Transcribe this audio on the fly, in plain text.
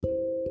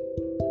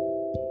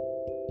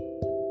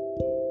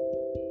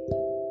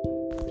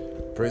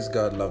Praise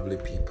God, lovely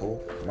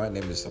people. My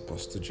name is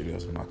Apostle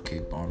Julius Mackay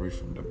Boundary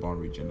from the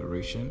Boundary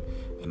Generation.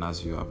 And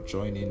as you have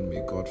joined in,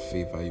 may God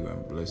favor you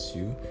and bless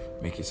you,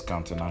 make His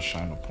countenance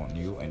shine upon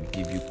you, and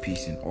give you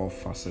peace in all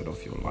facets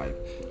of your life.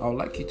 I would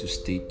like you to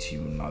stay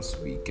tuned as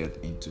we get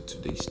into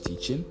today's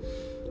teaching.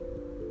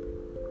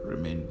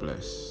 Remain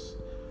blessed.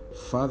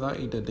 Father,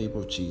 in the name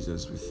of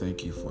Jesus, we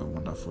thank you for a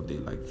wonderful day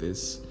like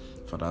this.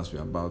 Father, as we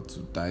are about to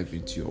dive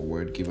into your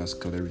word, give us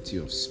clarity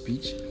of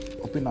speech,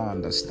 open our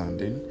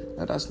understanding.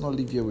 Let us not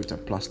live here with a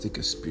plastic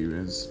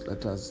experience.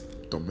 Let us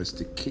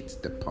domesticate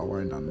the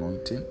power and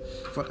anointing.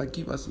 Father,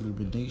 give us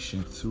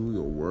illumination through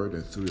your word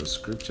and through your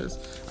scriptures,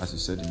 as you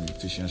said in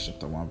Ephesians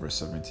chapter 1, verse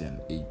 17 and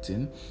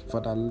 18.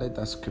 Father, let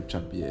that scripture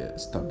be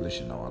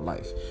established in our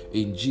life.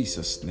 In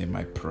Jesus' name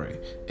I pray.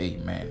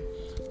 Amen.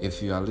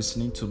 If you are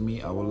listening to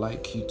me, I would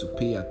like you to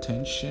pay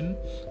attention.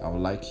 I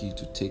would like you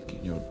to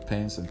take your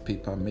pens and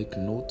paper, make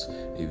note.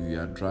 If you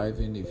are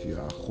driving, if you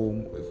are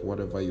home, if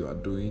whatever you are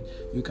doing,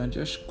 you can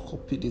just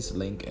copy this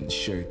link and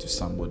share it to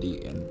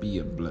somebody and be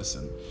a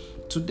blessing.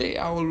 Today,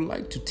 I would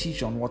like to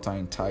teach on what I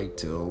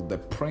entitled The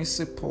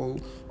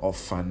Principle of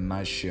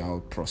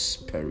Financial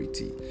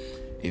Prosperity.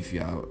 If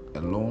you are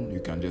alone, you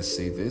can just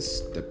say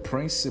this: the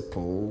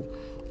principle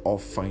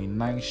of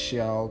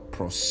financial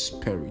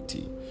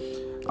prosperity.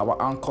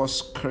 Our anchor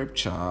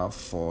scripture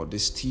for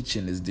this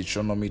teaching is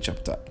Deuteronomy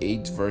chapter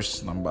 8,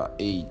 verse number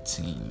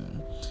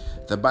 18.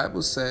 The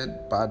Bible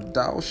said, "But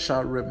thou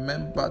shalt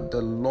remember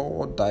the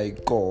Lord thy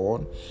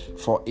God,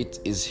 for it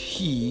is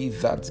He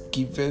that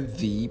giveth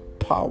thee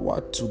power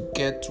to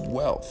get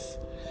wealth,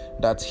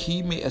 that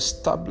He may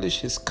establish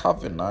His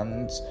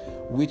covenant,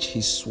 which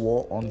He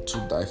swore unto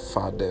thy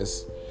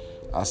fathers,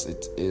 as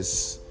it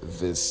is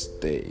this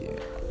day."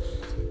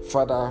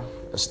 Father,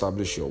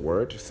 establish your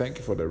word. Thank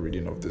you for the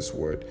reading of this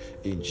word.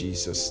 In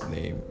Jesus'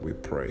 name we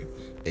pray.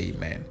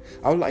 Amen.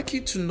 I would like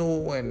you to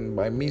know, and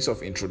by means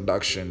of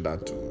introduction,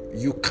 that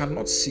you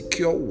cannot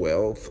secure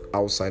wealth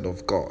outside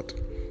of God.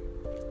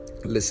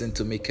 Listen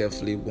to me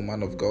carefully,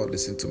 woman of God.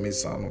 Listen to me,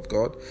 son of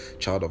God,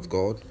 child of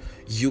God.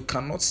 You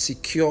cannot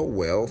secure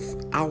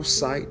wealth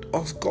outside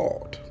of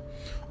God.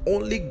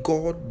 Only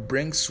God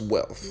brings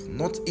wealth.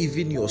 Not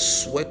even your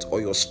sweat or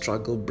your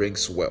struggle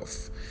brings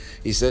wealth.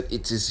 He said,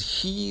 "It is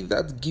He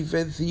that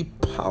giveth thee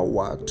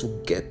power to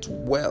get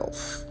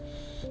wealth,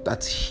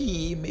 that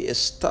He may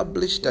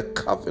establish the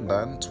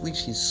covenant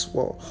which He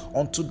swore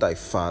unto thy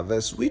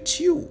fathers with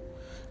you."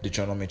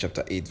 Deuteronomy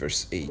chapter 8,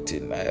 verse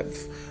 18.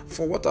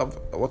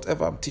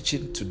 Whatever I'm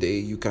teaching today,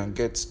 you can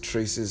get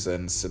traces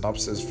and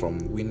synopsis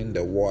from Winning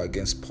the War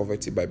Against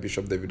Poverty by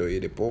Bishop David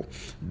Oyedepo,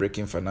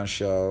 Breaking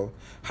Financial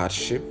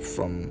Hardship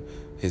from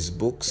his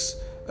books.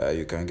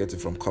 You can get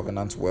it from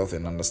Covenant Wealth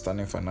and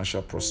Understanding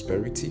Financial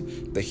Prosperity,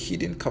 The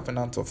Hidden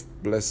Covenant of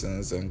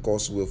Blessings and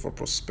God's Will for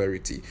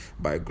Prosperity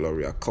by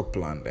Gloria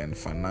Copeland, and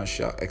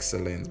Financial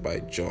Excellence by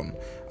John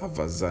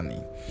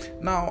Avazani.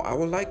 Now, I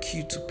would like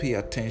you to pay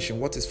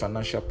attention. What is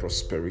financial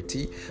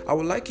prosperity? I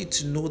would like you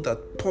to know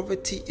that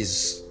poverty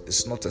is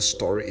not a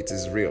story, it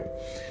is real.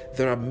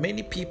 There are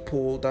many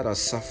people that are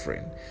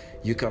suffering.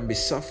 You can be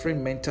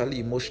suffering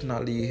mentally,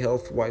 emotionally,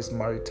 health-wise,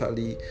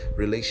 maritally,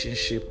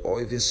 relationship, or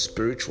even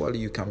spiritually.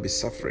 You can be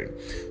suffering.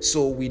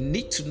 So we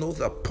need to know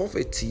that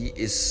poverty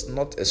is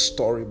not a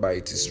story, but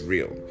it is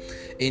real.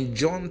 In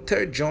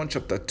 3 John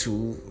chapter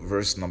 2,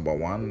 verse number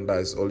 1, that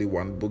is only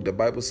one book, the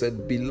Bible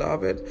said,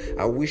 "Beloved,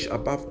 I wish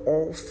above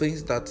all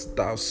things that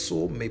thy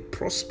soul may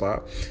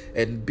prosper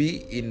and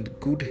be in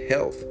good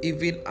health,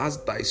 even as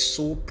thy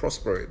soul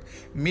prospereth."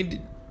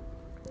 Meaning,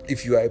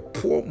 if you are a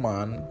poor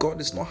man, God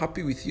is not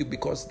happy with you,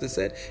 because they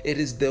said it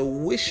is the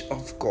wish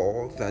of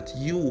God that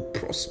you will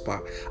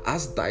prosper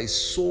as thy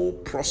soul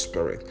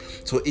prospereth.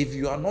 So if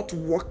you are not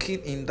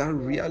walking in that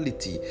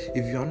reality,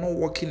 if you are not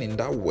walking in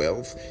that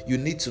wealth, you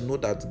need to know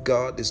that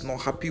God is not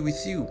happy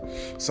with you.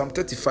 Psalm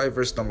 35,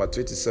 verse number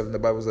 27, the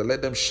Bible says,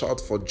 "Let them shout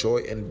for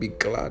joy and be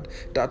glad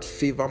that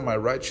favor my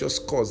righteous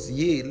cause.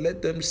 Yea,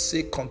 let them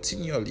say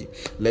continually,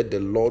 let the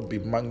Lord be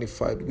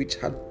magnified, which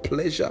had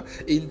pleasure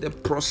in the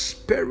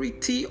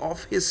prosperity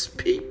of His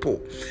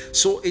people."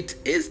 So it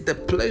is the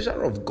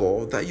pleasure of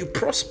God that you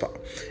prosper.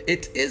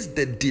 It is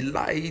the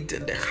delight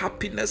and the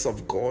happiness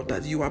of God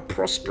that you are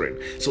prospering.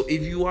 So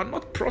if you are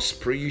not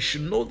prospering, you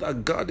should know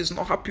that God is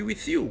not happy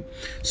with you.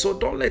 So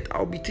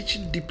I'll be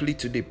teaching deeply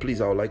today. Please,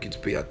 I would like you to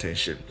pay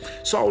attention.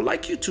 So I would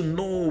like you to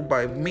know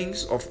by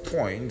means of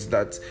points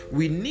that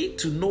we need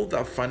to know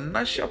that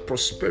financial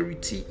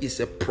prosperity is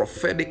a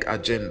prophetic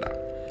agenda.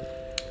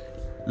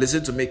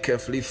 Listen to me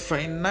carefully.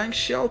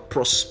 Financial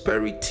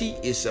prosperity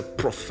is a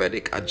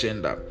prophetic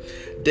agenda.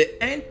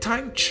 The end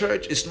time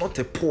church is not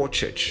a poor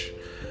church.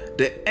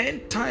 The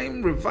End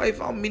Time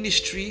Revival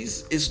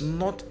Ministries is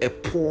not a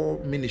poor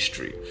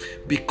ministry,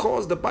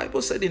 because the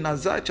Bible said in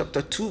Isaiah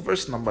chapter 2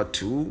 verse number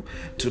 2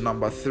 to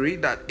number 3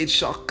 that it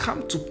shall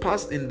come to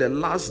pass in the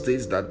last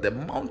days that the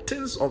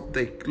mountains of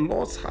the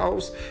Lord's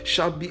house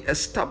shall be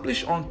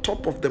established on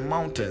top of the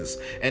mountains,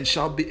 and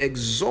shall be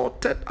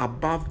exalted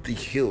above the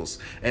hills,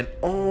 and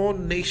all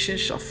nations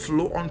shall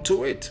flow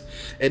unto it.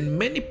 And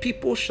many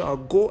people shall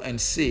go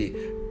and say,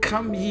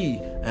 Come ye,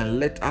 and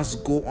let us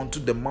go unto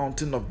the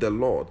mountain of the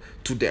Lord,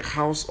 to the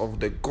house of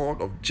the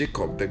God of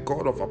Jacob, the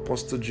God of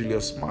Apostle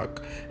Julius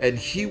Mark, and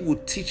he will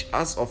teach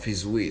us of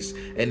his ways,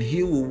 and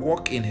he will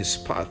walk in his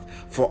path.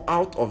 For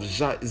out of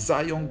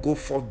Zion go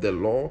forth the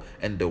law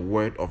and the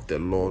word of the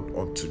Lord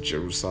unto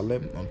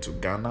Jerusalem, unto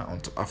Ghana,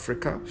 unto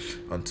Africa,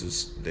 unto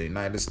the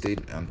United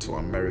States, unto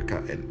America,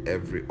 and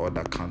every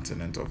other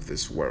continent of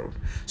this world.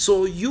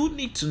 So you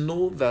need to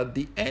know that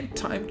the End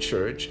Time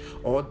Church,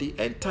 or the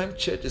End Time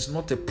Church, is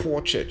not a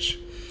poor church,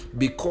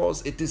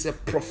 because it is a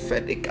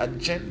prophetic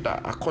agenda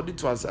according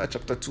to Isaiah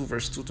chapter 2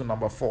 verse 2 to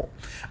number 4.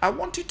 I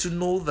want you to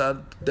know that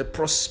the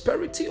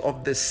prosperity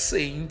of the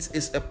saints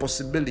is a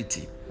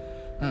possibility.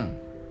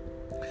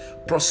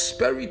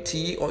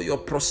 Prosperity, or your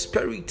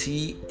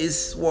prosperity,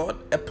 is what?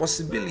 A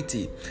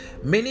possibility.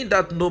 Meaning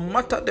that no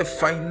matter the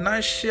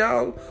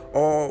financial,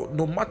 or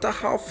no matter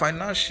how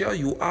financial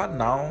you are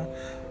now,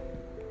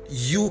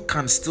 you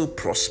can still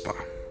prosper.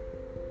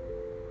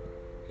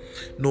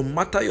 No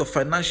matter your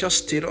financial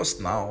status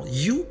now,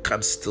 you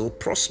can still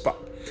prosper.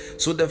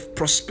 So the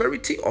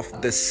prosperity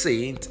of the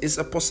saint is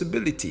a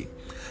possibility.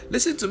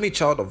 Listen to me,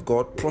 child of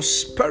God.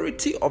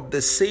 Prosperity of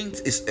the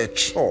saint is a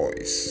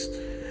choice.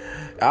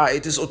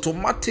 It is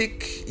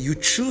automatic. You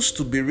choose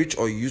to be rich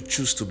or you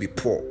choose to be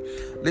poor.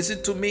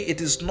 Listen to me,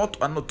 it is not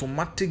an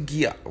automatic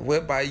gear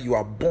whereby you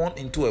are born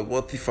into a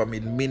wealthy family,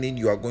 meaning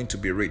you are going to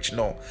be rich.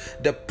 No,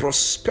 the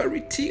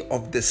prosperity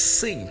of the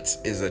saints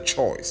is a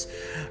choice.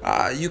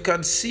 You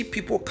can see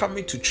people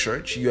coming to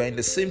church. You are in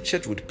the same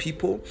church with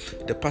people.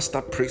 The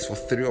pastor prays for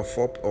 3 or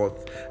 4 or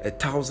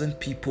 1,000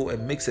 people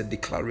and makes a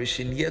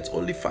declaration, yet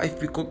only 5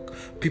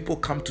 people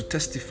come to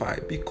testify,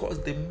 because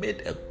they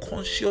made a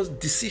conscious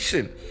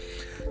decision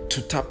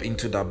to tap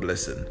into that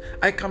blessing.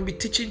 I can be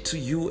teaching to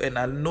you, and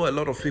I know a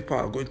lot of people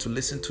are going to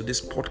listen to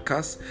this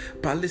podcast,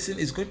 but listen,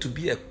 it's going to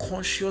be a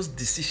conscious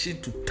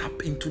decision to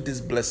tap into this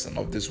blessing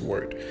of this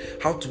word,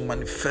 how to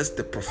manifest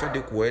the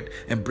prophetic word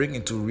and bring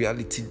into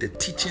reality the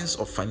teachings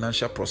of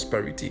financial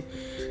prosperity.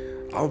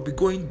 I'll be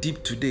going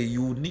deep today.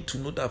 You need to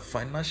know that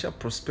financial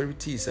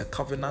prosperity is a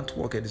covenant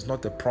work and it's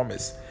not a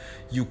promise.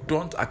 You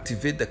don't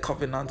activate the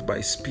covenant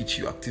by speech,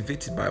 you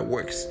activate it by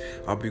works.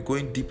 I'll be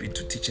going deep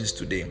into teachings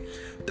today.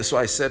 That's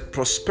why I said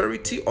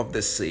prosperity of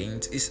the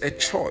saint is a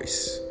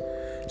choice.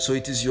 So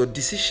it is your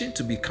decision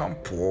to become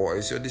poor,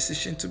 it's your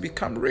decision to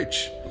become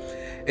rich.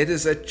 It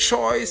is a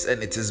choice,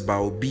 and it is by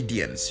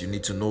obedience. You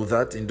need to know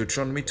that. In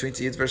Deuteronomy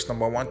 28 verse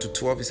number 1 to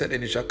 12, he said,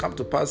 And it shall come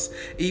to pass,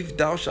 if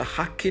thou shalt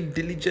hearken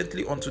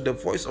diligently unto the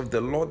voice of the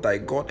Lord thy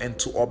God, and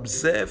to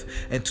observe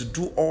and to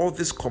do all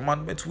these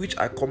commandments which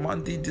I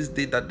command thee this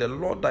day, that the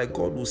Lord thy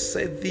God will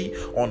set thee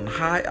on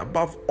high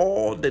above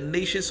all the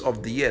nations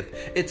of the earth.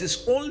 It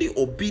is only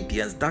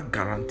obedience that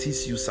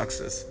guarantees you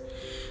success.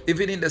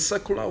 Even in the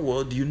secular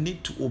world, you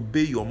need to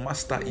obey your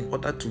master in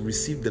order to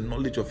receive the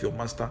knowledge of your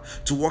master,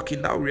 to walk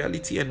in that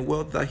reality and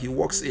wealth that he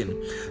walks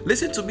in.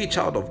 Listen to me,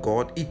 child of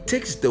God. It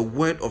takes the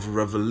word of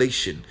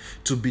revelation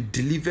to be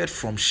delivered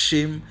from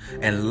shame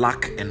and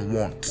lack and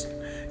want.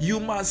 You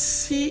must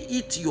see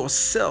it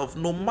yourself.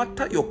 No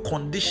matter your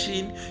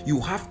condition, you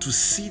have to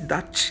see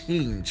that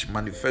change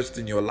manifest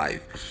in your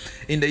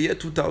life. In the year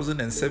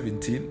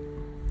 2017,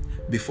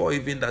 before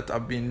even that,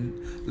 I've been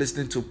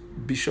listening to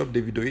Bishop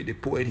David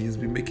Oyedepo, and he's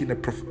been making a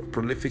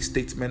prolific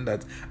statement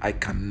that I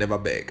can never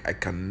beg, I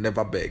can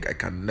never beg, I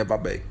can never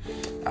beg.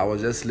 I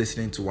was just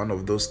listening to one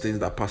of those things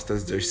that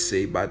pastors just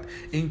say, but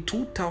in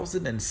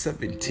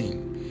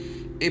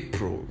 2017,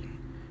 April,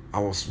 I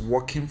was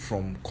walking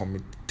from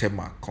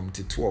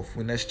Committee 12,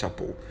 Winners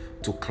Chapel,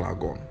 to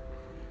Klagon.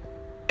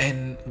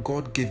 And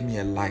God gave me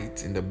a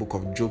light in the book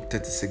of Job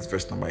 36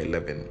 verse number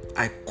 11.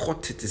 I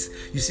caught it.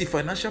 You see,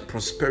 financial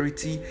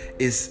prosperity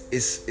is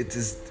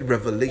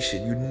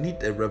revelation. You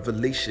need a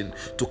revelation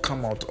to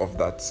come out of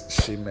that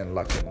shame and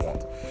lack and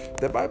want.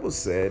 The Bible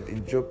said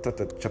in Job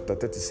chapter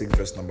 36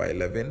 verse number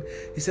 11,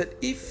 he said,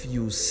 if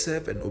you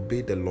serve and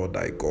obey the Lord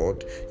thy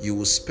God, you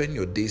will spend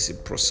your days in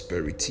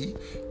prosperity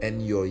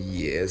and your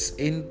years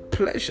in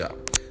pleasure.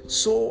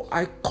 So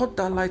I caught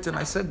that light and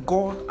I said,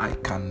 God, I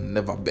can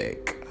never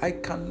beg. I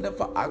can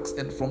never ask.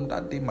 And from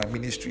that day, my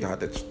ministry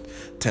had a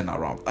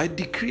turnaround. I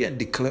decree and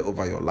declare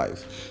over your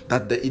life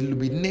that the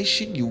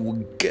illumination you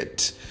will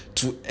get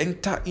to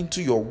enter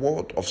into your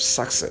world of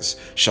success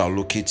shall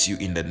locate you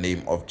in the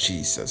name of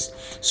Jesus.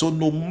 So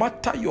no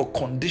matter your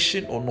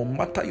condition or no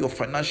matter your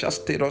financial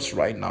status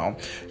right now,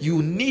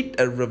 you need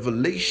a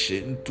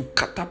revelation to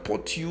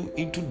catapult you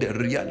into the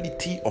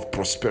reality of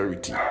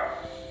prosperity.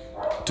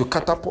 To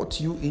catapult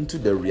you into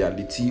the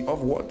reality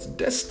of what?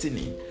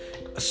 Destiny.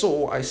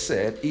 So I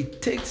said,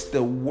 it takes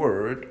the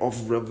word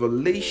of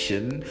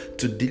revelation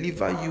to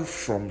deliver you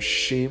from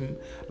shame,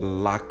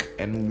 lack,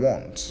 and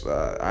want.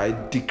 I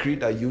decree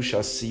that you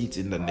shall see it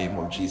in the name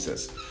of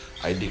Jesus.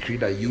 I decree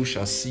that you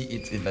shall see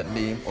it in the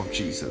name of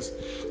Jesus.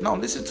 Now,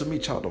 listen to me,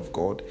 child of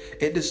God.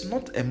 It is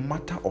not a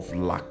matter of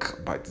lack,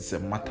 but it's a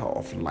matter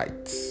of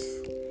light.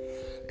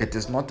 It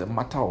is not a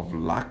matter of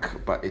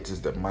lack, but it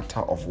is the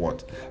matter of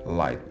what?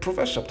 Light.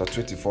 Proverbs chapter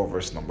 24,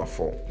 verse number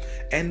 4.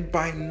 And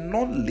by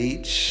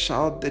knowledge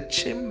shall the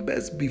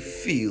chambers be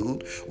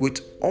filled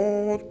with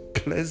all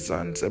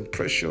pleasant and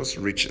precious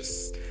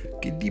riches.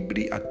 It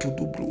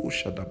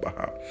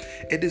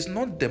is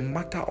not the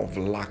matter of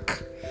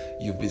lack.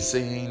 You've been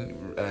saying,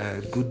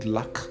 good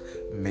luck.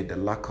 May the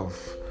luck of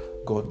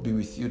God be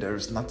with you. There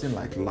is nothing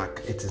like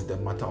lack. It is the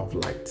matter of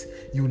light.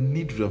 You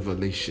need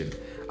revelation.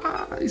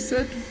 He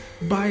said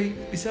by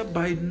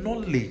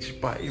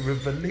knowledge, by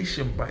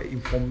revelation, by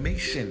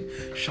information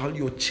shall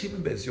your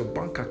chambers, your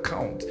bank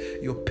account,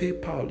 your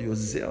PayPal, your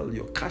Zelle,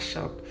 your Cash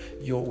App,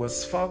 your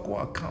Wells Fargo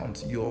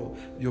account, your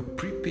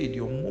prepaid,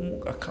 your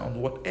Momo account,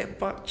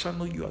 whatever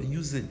channel you are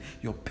using,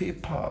 your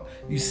PayPal.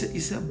 He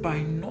said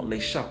by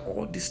knowledge shall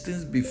all these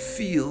things be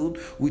filled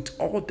with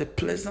all the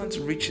pleasant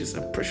riches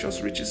and precious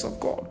riches of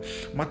God.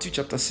 Matthew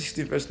chapter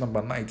 16 verse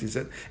number 9, he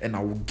said, and I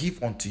will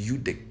give unto you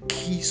the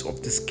keys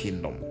of this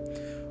kingdom,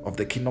 of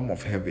the kingdom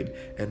of heaven,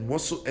 and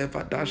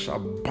whatsoever thou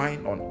shalt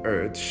bind on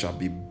earth shall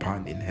be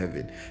bound in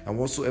heaven, and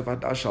whatsoever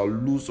thou shalt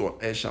loose on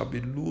earth shall be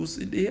loosed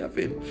in the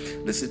heaven.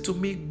 Listen to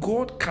me,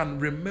 God can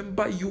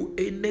remember you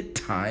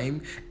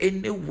anytime,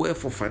 anywhere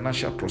for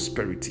financial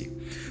prosperity.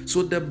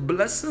 So the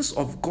blessings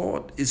of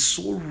God is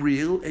so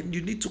real, and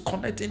you need to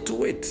connect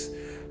into it.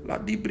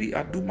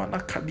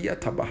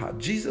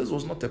 Jesus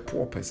was not a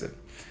poor person,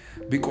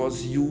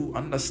 because you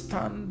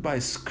understand by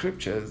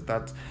scriptures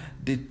that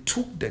they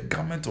took the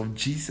garment of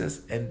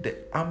Jesus, and the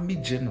army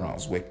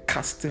generals were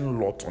casting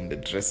lot on the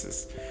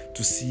dresses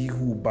to see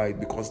who would buy it,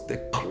 because the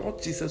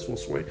cloth Jesus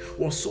was wearing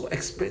was so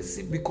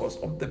expensive because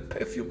of the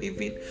perfume.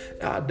 Even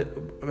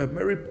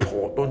Mary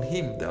poured on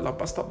him the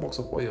alabaster box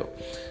of oil.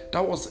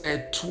 That was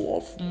a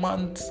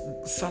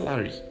 12-month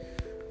salary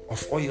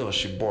of oil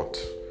she bought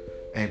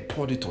and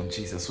poured it on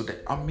Jesus. So the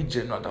army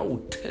general, that will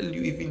tell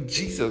you even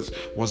Jesus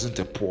wasn't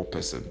a poor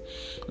person.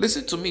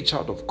 Listen to me,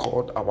 child of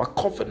God. Our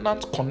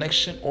covenant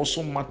connection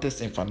also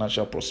matters in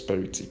financial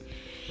prosperity.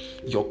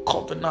 Your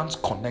covenant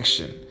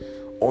connection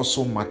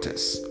also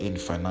matters in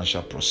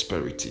financial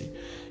prosperity.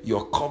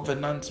 Your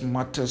covenant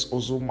matters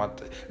also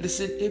matter.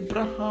 Listen,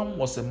 Abraham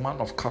was a man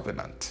of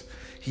covenant.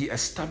 He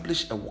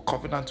established a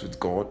covenant with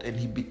God, and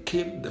he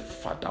became the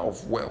father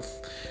of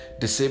wealth.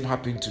 The same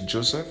happened to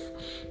Joseph,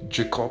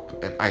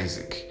 Jacob, and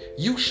Isaac.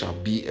 You shall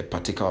be a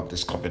partaker of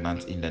this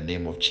covenant in the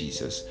name of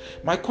Jesus.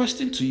 My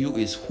question to you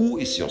is, who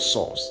is your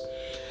source?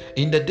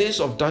 In the days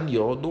of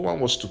Daniel, no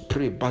one was to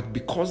pray, but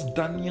because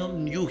Daniel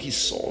knew his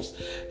source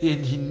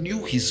and he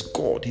knew his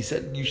God, he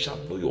said, you shall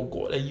know your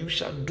God and you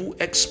shall do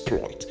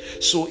exploit.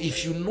 So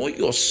if you know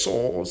your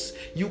source,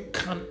 you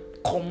can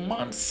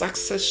command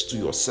success to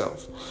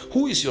yourself.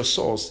 Who is your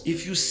source?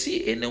 If you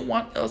see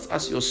anyone else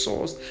as your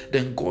source,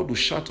 then God will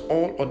shut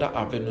all other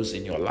avenues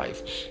in your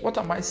life. What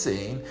am I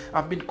saying?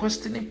 I've been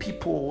questioning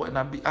people, and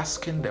I've been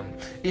asking them,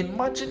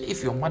 imagine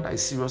if your mother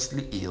is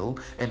seriously ill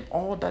and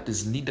all that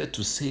is needed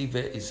to save her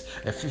is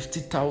a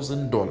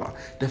 $50,000.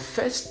 The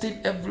first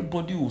thing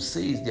everybody will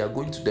say is they are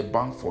going to the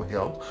bank for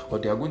help, or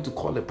they are going to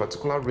call a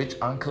particular rich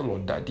uncle or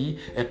daddy,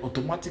 and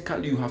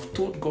automatically you have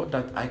told God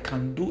that I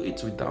can do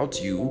it without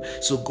you.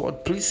 So God,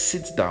 please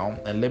sit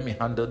down and let me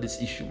handle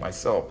this issue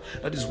myself.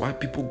 That is why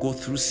people go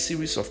through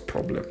series of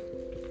problems.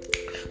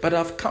 But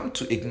I've come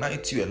to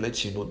ignite you and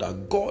let you know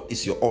that God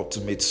is your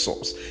ultimate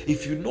source.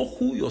 If you know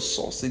who your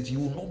source is, you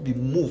will not be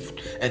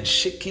moved and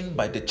shaken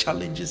by the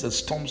challenges and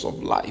storms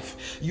of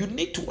life. You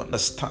need to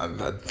understand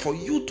that for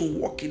you to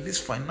walk in this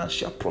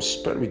financial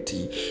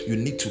prosperity, you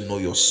need to know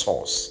your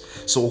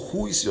source. So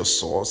who is your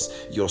source?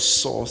 Your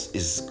source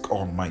is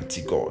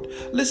Almighty God.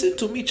 Listen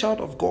to me, child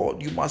of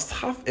God. You must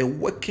have a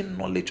working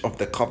knowledge of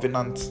the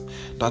covenant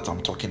that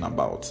I'm talking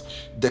about.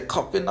 The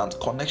covenant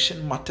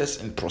connection matters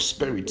in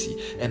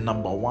prosperity. And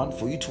number one,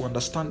 for you to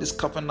understand this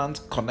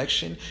covenant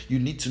connection, you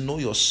need to know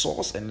your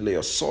source, and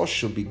your source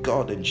should be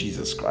God and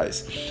Jesus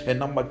Christ. And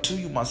number two,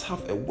 you must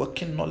have a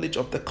working knowledge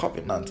of the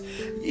covenant.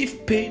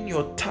 If paying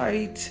your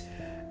tithe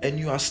and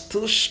you are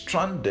still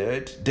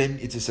stranded, then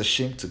it is a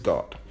shame to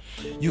God.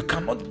 You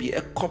cannot be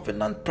a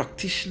covenant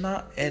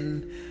practitioner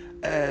and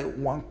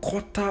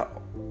 1/4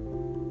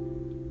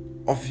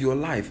 of your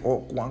life,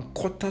 or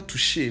 1/4 to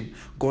shame,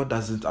 God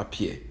doesn't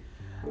appear.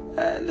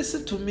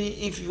 Listen to me,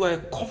 if you are a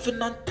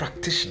covenant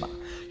practitioner,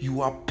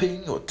 you are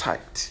paying your tithe,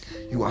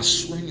 you are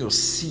sowing your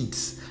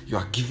seeds, you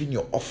are giving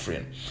your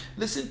offering.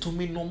 Listen to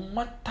me, no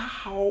matter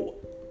how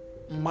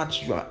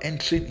much you are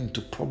entering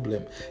into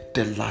problem,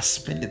 the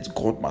last minute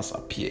God must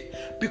appear,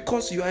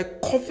 because you are a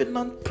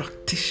covenant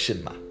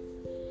practitioner.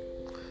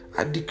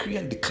 I decree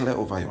and declare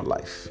over your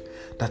life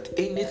that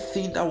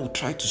anything that will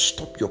try to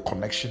stop your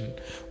connection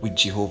with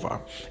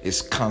Jehovah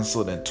is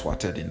cancelled and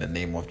thwarted in the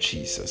name of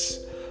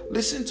Jesus.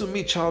 Listen to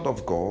me, child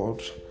of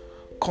God.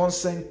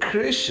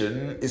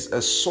 Consecration is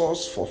a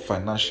source for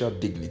financial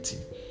dignity.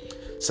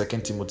 2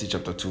 Timothy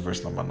chapter 2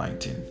 verse number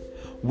 19.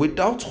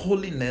 Without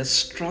holiness,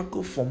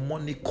 struggle for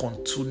money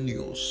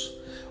continues.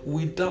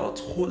 Without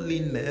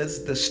holiness,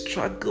 the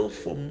struggle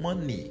for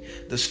money,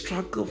 the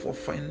struggle for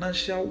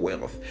financial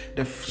wealth,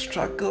 the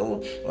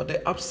struggle or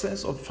the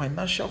absence of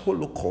financial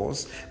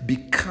holocaust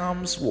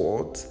becomes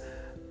what?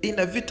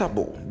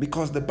 Inevitable,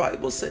 because the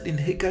Bible said in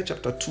Haggai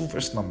chapter 2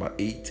 verse number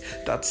 8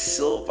 that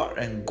silver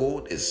and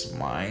gold is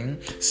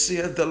mine,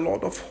 saith the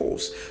Lord of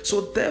hosts.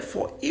 So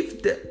therefore,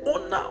 if the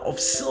owner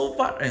of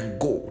silver and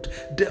gold,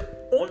 the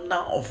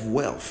owner of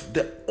wealth,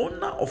 the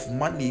owner of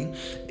money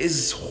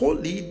is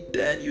holy,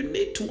 then you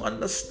need to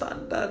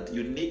understand that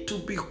you need to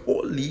be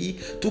holy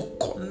to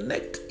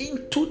connect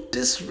into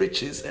these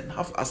riches and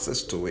have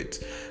access to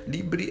it.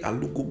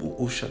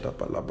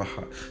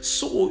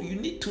 So you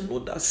need to know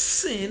that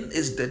sin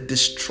is the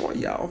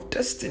destroyer of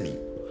destiny.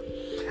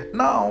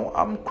 Now,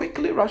 I'm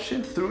quickly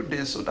rushing through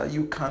this so that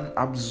you can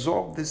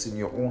absorb this in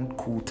your own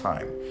cool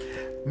time.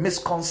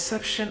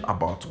 Misconception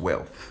about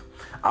wealth.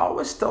 I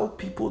always tell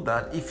people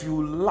that if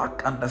you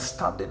lack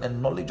understanding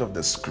and knowledge of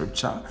the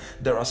scripture,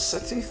 there are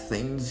certain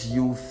things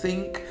you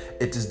think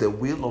it is the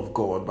will of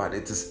God, but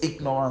it is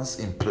ignorance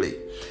in play.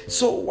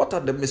 So what are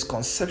the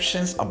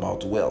misconceptions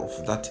about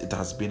wealth that it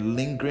has been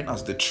lingering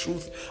as the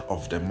truth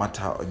of the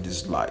matter in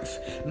this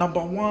life?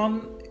 Number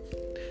one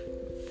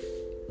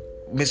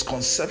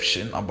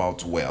misconception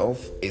about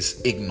wealth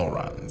is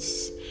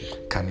ignorance.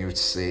 Can you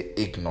say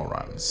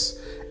ignorance?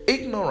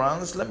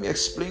 Ignorance, let me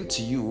explain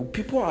to you.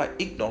 People are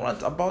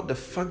ignorant about the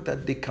fact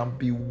that they can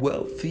be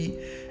wealthy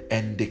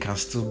and they can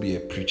still be a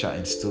preacher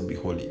and still be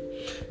holy.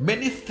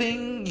 Many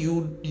think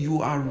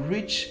you are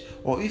rich,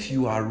 or if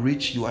you are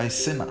rich, you are a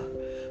sinner.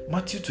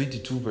 Matthew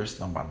 22 verse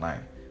number 9.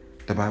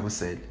 The Bible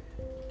said,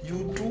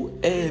 you do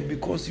err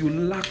because you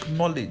lack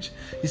knowledge.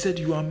 He said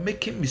you are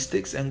making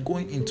mistakes and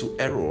going into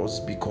errors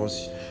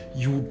because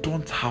you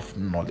don't have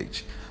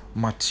knowledge.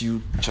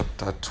 Matthew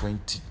chapter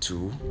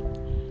 22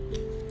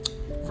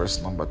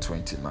 verse number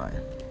 29.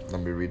 Let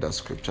me read that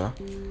scripture.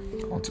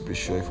 I want to be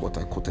sure if what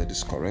I quoted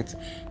is correct.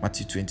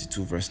 Matthew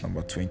 22 verse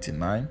number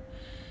 29.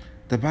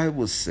 The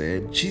Bible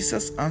said,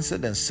 Jesus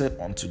answered and said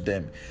unto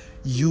them,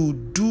 you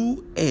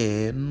do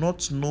err,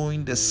 not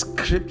knowing the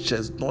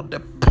scriptures, not the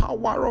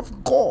power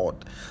of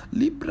God.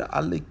 Libra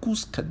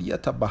alekus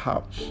kadiata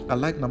baha. I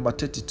like number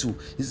 32.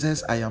 He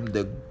says, I am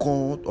the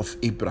God of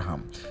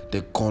Abraham,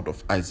 the God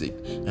of Isaac,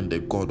 and the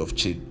God of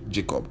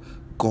Jacob.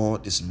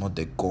 God is not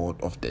the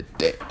God of the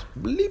dead.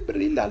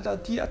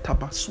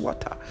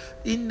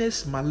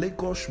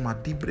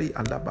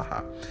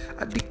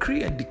 I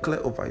decree and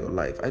declare over your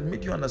life. I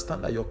made you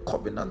understand that your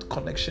covenant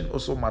connection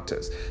also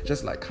matters,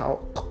 just like how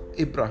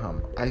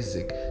Abraham,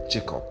 Isaac,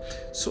 Jacob.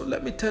 So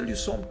let me tell you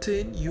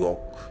something. You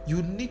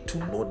need to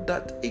know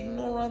that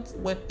ignorance,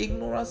 when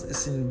ignorance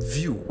is in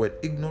view, when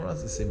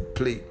ignorance is in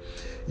play,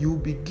 you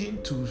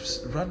begin to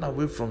run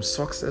away from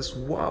success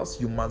whilst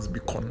you must be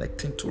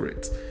connecting to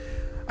it.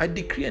 I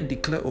decree and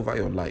declare over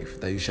your life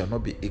that you shall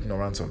not be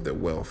ignorant of the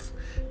wealth.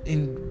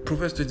 In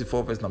Proverbs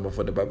 24 verse number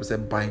 4, the Bible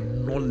said, by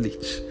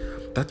knowledge.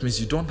 That means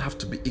you don't have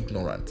to be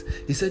ignorant.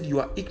 He said you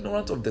are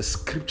ignorant of the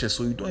scripture,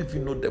 so you don't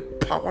even know the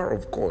power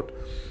of God.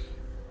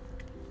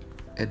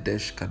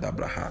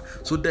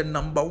 So the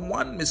number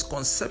one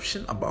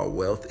misconception about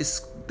wealth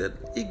is that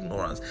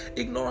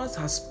ignorance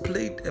has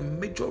played a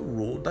major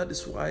role. That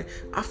is why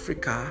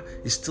Africa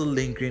is still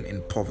lingering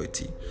in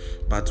poverty.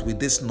 But with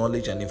this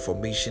knowledge and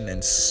information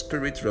and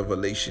spirit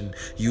revelation,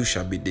 you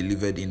shall be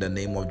delivered in the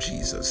name of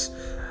Jesus.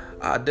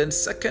 Then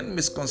second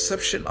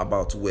misconception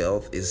about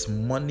wealth is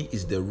money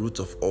is the root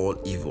of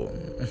all evil.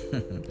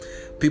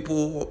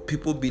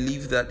 People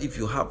believe that if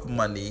you have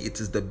money, it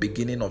is the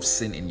beginning of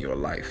sin in your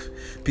life.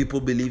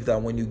 People believe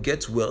that when you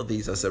get wealthy,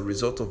 it's as a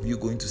result of you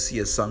going to see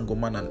a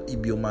sangoman, an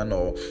ibioman,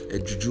 or a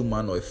juju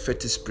man, or a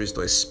fetish priest,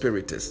 or a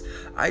spiritist.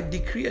 I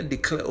decree and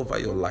declare over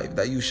your life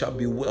that you shall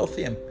be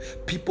wealthy, and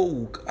people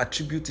will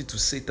attribute it to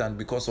Satan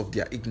because of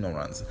their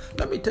ignorance.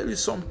 Let me tell you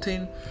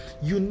something.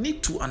 You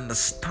need to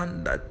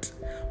understand that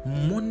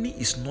money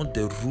is not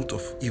the root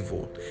of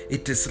evil.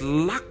 It is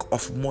lack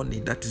of money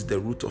that is the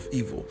root of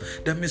evil.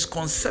 The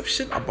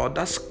misconception about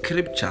that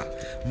scripture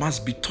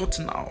must be taught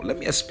now. Let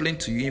me explain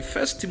to you. In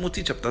 1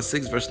 Timothy chapter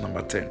 6 verse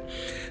number 10,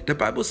 the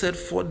Bible said,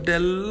 for the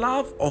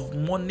love of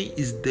money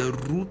is the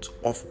root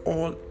of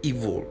all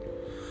evil,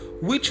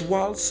 which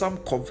while some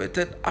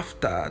coveted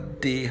after,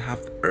 they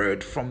have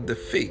erred from the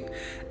faith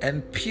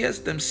and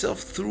pierced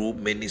themselves through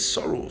many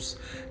sorrows.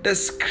 The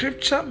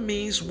scripture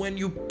means when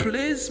you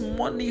place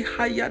money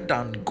higher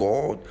than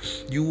God,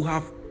 you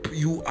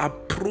are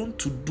prone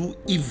to do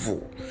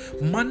evil.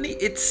 Money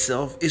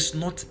itself is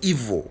not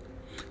evil.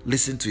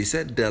 Listen to it. He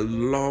said the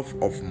love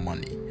of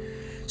money.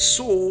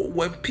 So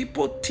when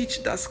people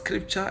teach that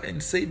scripture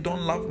and say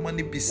don't love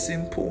money, be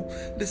simple,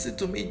 listen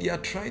to me, they are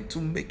trying to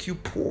make you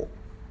poor.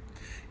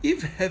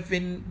 If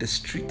heaven, the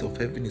street of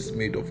heaven is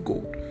made of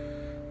gold,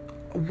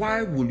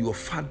 why will your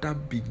father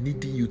be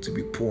needing you to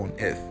be poor on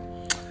earth?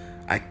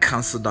 I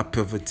cancel that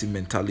poverty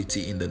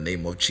mentality in the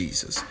name of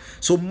Jesus.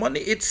 So money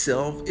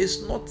itself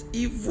is not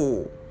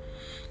evil.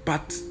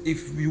 But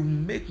if you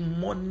make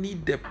money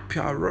the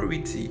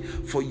priority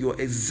for your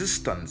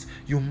existence,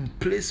 you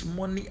place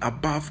money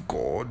above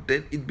God,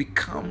 then it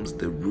becomes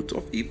the root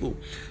of evil.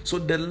 So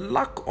the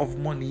lack of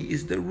money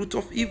is the root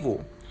of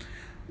evil.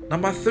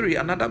 Number 3,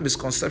 another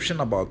misconception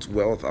about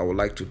wealth I would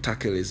like to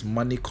tackle is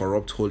money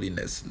corrupt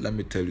holiness. Let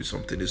me tell you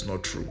something, it's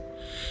not true.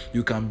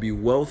 You can be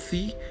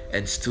wealthy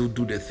and still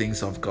do the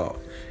things of God.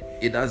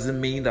 It doesn't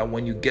mean that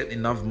when you get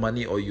enough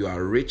money or you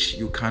are rich,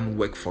 you can't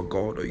work for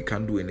God or you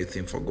can't do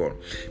anything for God.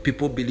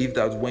 People believe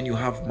that when you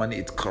have money,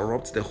 it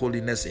corrupts the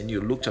holiness in you.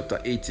 Luke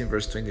chapter 18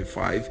 verse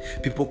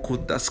 25, people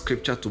quote that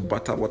scripture to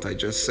batter what I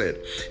just said.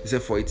 He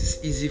said, for it is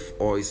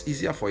it's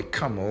easier for a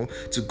camel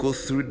to go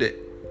through the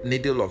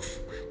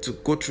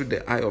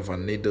eye of a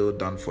needle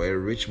than for a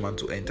rich man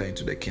to enter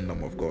into the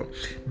kingdom of God.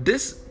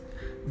 This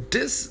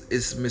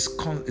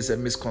is a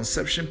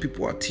misconception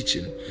people are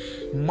teaching.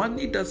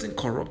 Money doesn't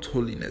corrupt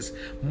holiness.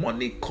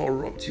 Money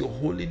corrupts your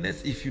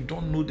holiness if you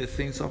don't know the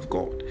things of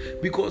God.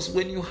 Because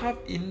when you have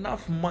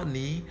enough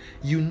money,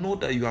 you know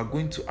that you are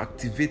going to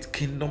activate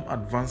Kingdom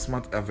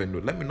Advancement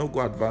Avenue. Let me not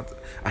go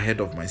ahead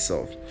of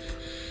myself.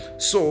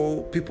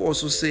 So people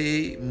also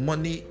say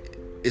money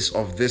is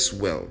of this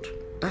world.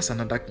 That's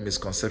another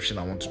misconception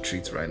I want to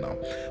treat right now.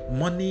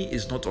 Money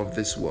is not of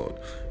this world.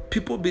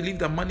 People believe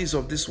that money is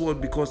of this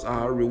world because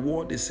our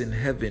reward is in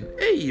heaven.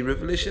 Hey,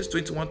 Revelations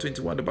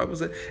 21:21, the Bible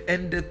said,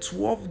 and the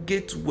 12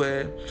 gates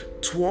were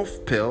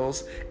 12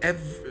 pearls.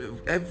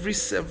 Every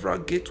several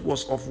gate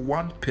was of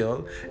 1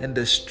 pearl, and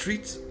the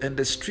street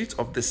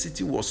of the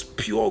city was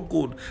pure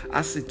gold,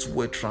 as it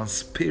were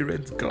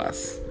transparent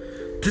glass.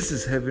 This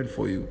is heaven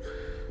for you.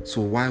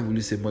 So why will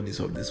you say money is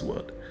of this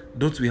world?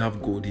 Don't we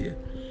have gold here?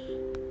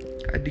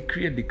 I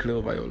decree and declare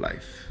over your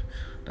life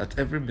that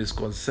every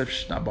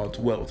misconception about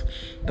wealth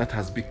that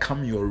has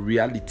become your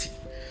reality,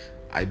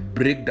 I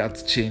break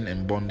that chain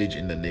and bondage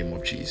in the name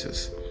of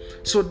Jesus.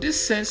 So this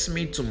sends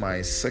me to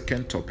my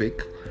second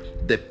topic,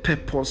 the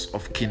purpose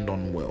of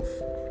kingdom wealth.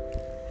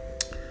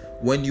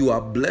 When you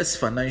are blessed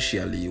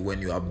financially,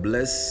 when you are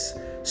blessed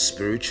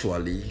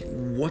spiritually,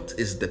 what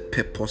is the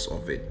purpose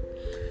of it?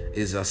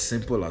 It's as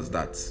simple as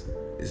that.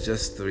 It's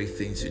just 3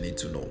 things you need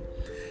to know.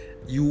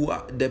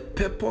 The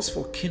purpose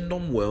for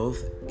kingdom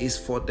wealth is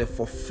for the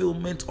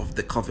fulfillment of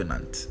the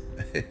covenant.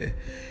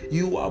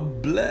 You are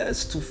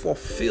blessed to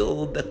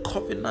fulfill the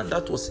covenant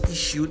that was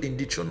issued in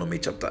Deuteronomy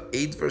chapter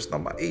 8 verse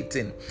number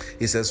 18.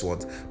 He says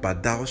what?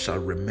 But thou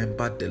shalt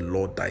remember the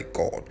Lord thy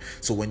God.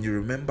 So when you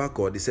remember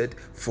God, he said,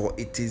 for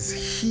it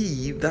is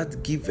he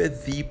that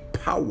giveth thee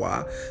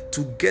power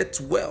to get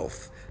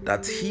wealth,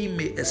 that he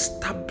may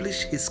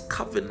establish his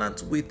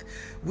covenant with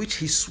which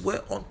he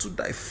sware unto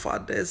thy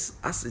fathers,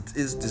 as it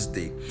is this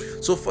day.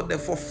 So for the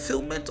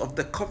fulfillment of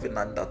the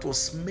covenant that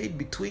was made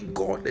between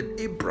God and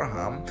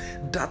Abraham,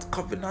 that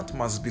covenant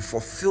must be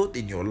fulfilled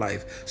in your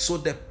life. So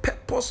the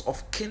purpose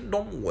of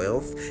kingdom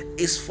wealth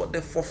is for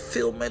the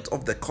fulfillment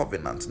of the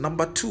covenant.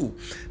 Number 2,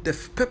 the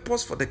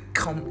purpose for the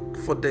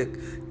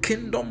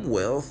kingdom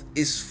wealth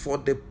is for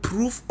the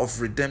proof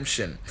of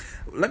redemption.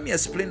 Let me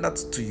explain that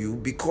to you.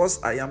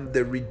 Because I am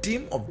the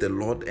redeemed of the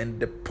Lord, and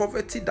the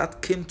poverty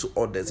that came to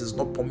others is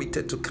not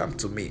permitted to come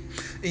to me.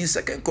 In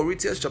 2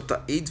 Corinthians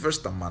chapter 8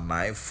 verse number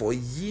 9, for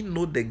ye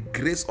know the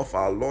grace of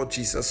our Lord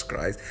Jesus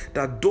Christ,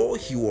 that though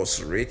he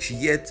was rich,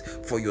 yet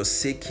for your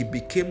sake he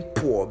became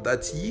poor,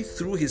 that ye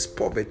through his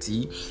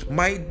poverty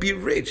might be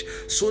rich.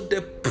 So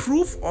the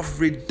proof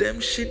of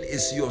redemption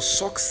is your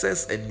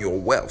success and your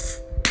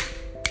wealth.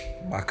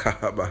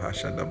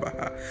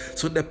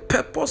 So the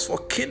purpose for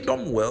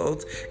kingdom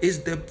wealth is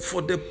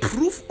for the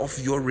proof of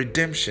your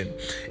redemption,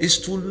 is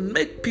to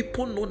make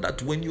people know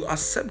that when you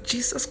accept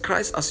Jesus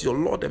Christ as your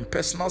Lord and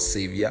personal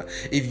Savior,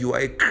 if you are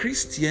a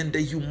Christian,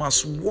 then you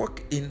must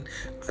walk in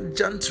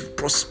adjunct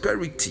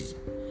prosperity.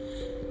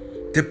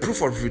 The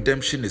proof of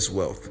redemption is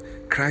wealth.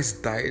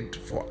 Christ died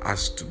for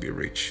us to be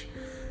rich.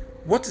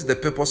 What is the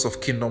purpose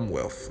of kingdom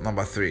wealth?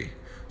 Number 3,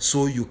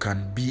 so you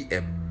can be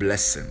a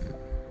blessing.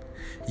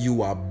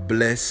 You are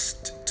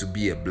blessed to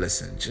be a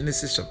blessing.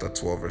 Genesis chapter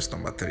 12 verse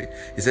number 3.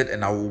 He said,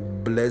 and I will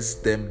bless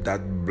them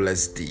that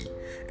bless thee,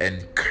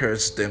 and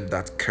curse them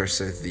that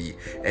curseth thee,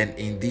 and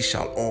in thee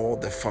shall all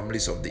the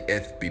families of the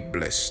earth be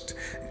blessed.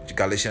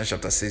 Galatians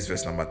chapter 6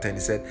 verse number 10, he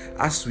said,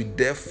 as we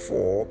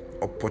therefore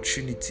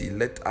opportunity,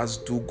 let us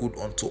do good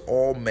unto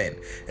all men,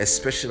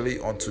 especially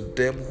unto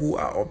them who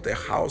are of the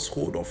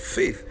household of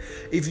faith.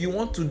 If you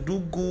want to do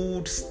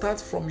good, start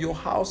from your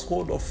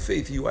household of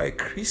faith. You are a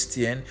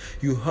Christian,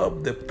 you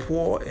help the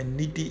poor and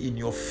needy in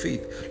your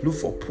faith. Look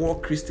for poor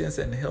Christians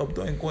and help.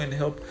 Don't go and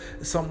help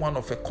someone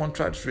of a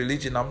contract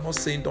religion. I'm not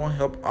saying don't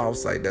help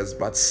outsiders,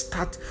 but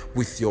start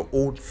with your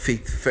own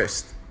faith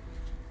first.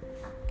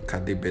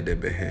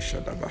 Kadebedebehe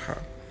shadabaha.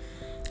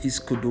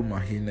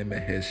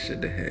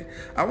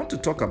 I want to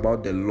talk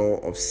about the law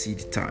of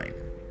seed time.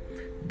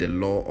 The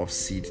law of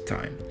seed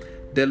time.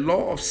 The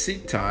law of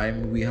seed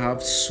time, we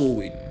have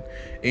sowing.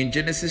 In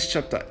Genesis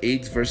chapter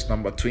 8, verse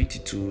number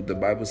 22, the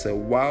Bible says,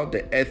 while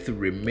the earth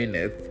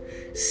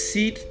remaineth,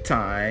 seed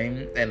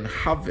time and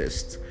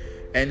harvest,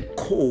 and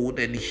cold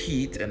and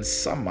heat and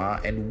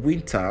summer and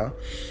winter,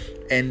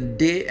 and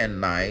day and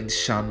night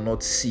shall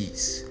not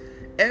cease.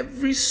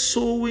 Every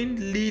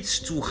sowing leads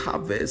to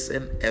harvest,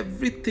 and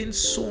everything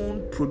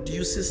sown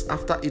produces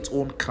after its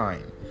own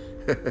kind.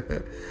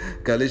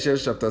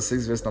 Galatians chapter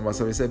 6 verse number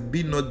 7 said,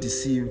 be not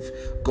deceived,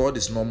 God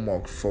is not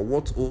mocked, for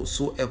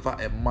whatsoever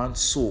a man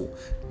sow,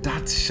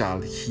 that shall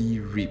he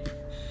reap.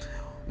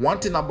 One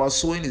thing about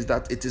sowing is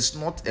that it is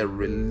not a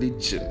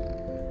religion.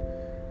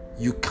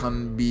 You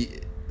cannot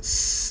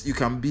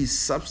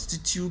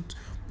substitute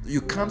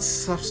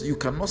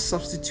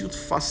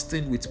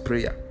fasting with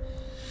prayer.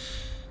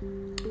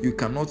 You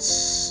cannot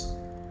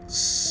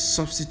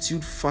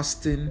substitute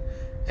fasting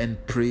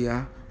and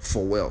prayer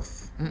for wealth.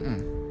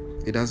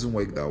 It doesn't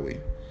work that way.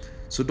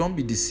 So don't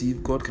be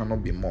deceived. God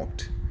cannot be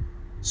mocked.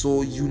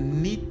 So you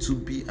need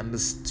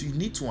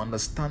to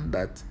understand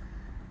that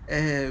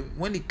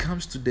when it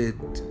comes to the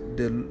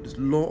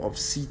law of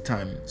seed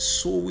time,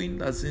 sowing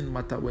doesn't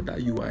matter whether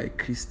you are a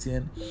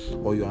Christian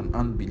or you're an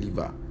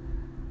unbeliever.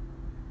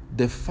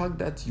 The fact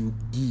that you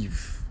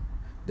give,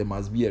 there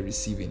must be a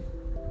receiving.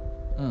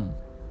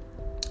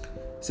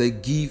 Say,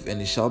 give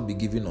and it shall be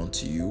given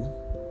unto you,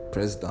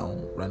 pressed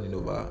down, running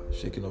over,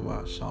 shaking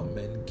over, shall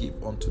men give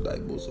unto thy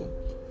bosom.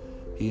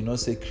 He did not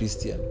say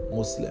Christian,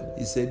 Muslim.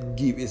 He said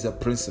give. Is a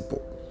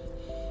principle.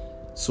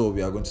 So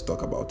we are going to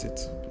talk about it.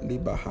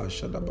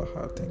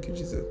 Thank you,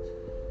 Jesus.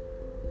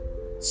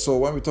 So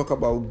when we talk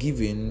about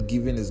giving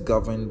is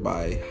governed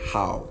by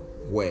how,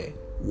 where,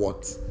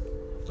 what,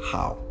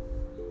 how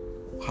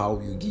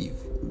you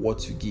give,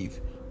 what you give,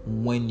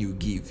 when you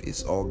give,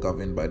 is all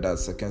governed by that.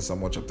 2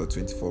 Samuel chapter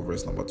 24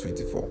 verse number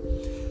 24.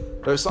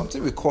 There is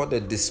something we call the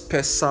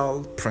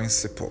dispersal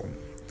principle.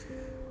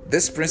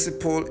 This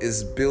principle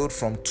is built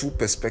from two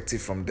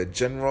perspectives, from the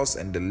generous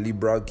and the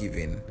liberal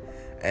giving,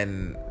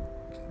 and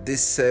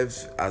this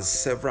serves as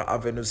several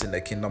avenues in the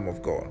kingdom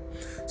of God.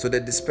 So the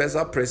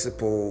dispersal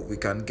principle, we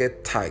can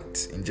get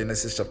tithe in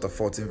Genesis chapter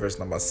 14 verse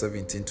number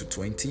 17 to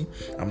 20.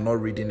 I'm not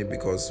reading it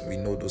because we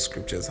know those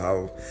scriptures,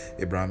 how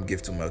Abraham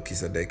gave to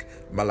Melchizedek.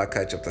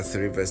 Malachi chapter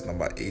 3 verse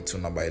number 8 to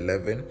number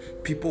 11.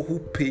 People who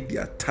pay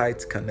their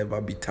tithe can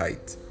never be tithe.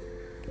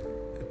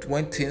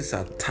 When things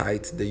are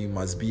tight, then you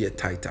must be a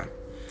tither.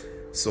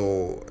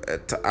 So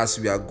as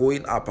we are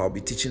going up, I'll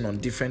be teaching on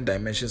different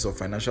dimensions of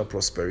financial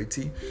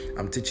prosperity.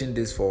 I'm teaching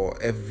this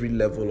for every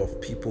level of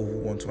people who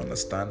want to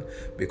understand,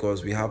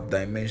 because we have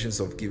dimensions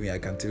of giving. I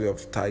can tell you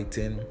of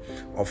tithing,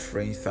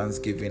 offering,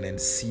 thanksgiving, and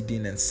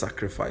seeding and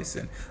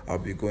sacrificing. I'll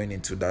be going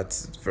into that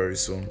very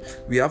soon.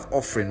 We have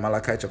offering,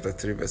 Malachi chapter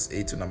 3 verse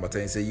 8 to number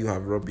 10. You say you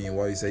have robbed me,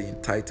 while you say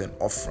in tithe and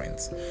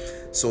offerings.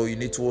 So you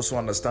need to also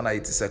understand that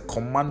it is a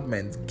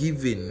commandment.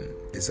 Giving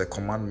is a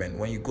commandment.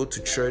 When you go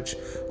to church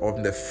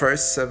on the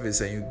first service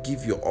and you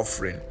give your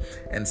offering,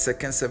 and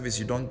second service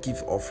you don't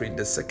give offering,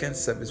 the second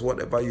service,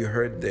 whatever you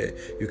heard there,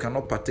 you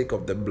cannot partake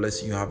of the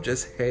blessing. You have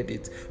just heard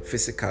it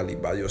physically,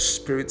 but your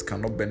spirit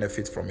cannot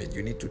benefit from it.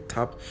 You need to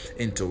tap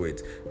into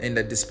it. In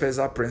the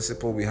dispersal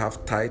principle, we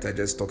have tithe, I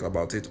just talked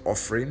about it,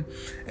 offering,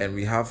 and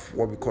we have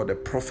what we call the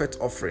prophet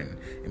offering.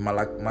 In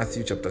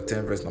Matthew chapter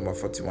 10 verse number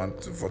 41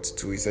 to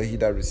 42, he said, he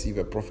that receives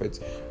a prophet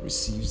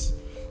receives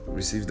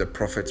the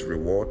prophet's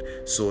reward.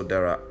 So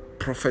there are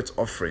prophet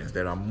offerings.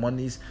 There are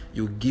monies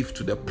you give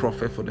to the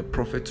prophet for the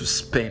prophet to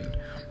spend.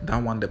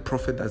 That one, the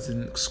prophet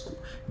doesn't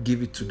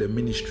give it to the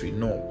ministry.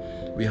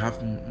 No, we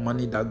have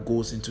money that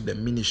goes into the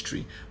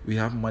ministry. We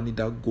have money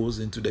that goes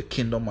into the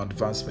kingdom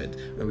advancement.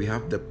 And we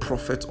have the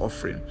prophet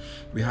offering.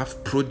 We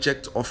have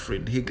project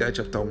offering. Haggai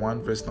chapter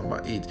 1 verse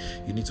number 8.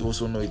 You need to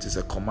also know it is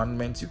a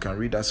commandment. You can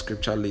read that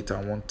scripture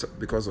later.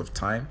 Because of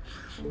time.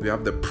 We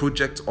have the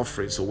project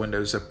offering. So when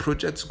there is a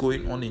project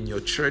going on in your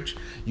church,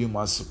 you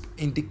must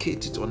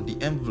indicate it on the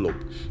envelope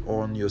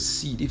or on your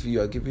seed. If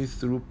you are giving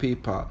through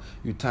PayPal,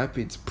 you type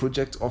it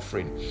project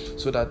offering,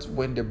 so that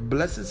when the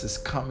blessings is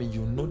coming,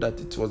 you know that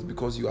it was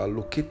because you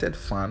allocated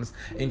funds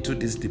into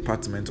this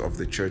department of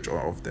the church or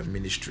of the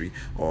ministry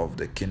or of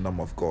the kingdom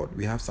of God.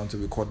 We have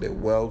something we call the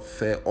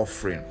welfare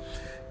offering.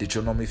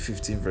 Deuteronomy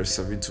 15 verse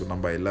 7 to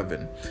number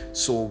 11.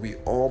 So we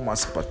all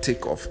must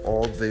partake of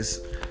all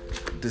this.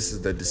 This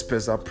is the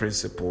dispersal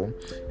principle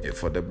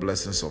for the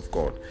blessings of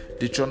God.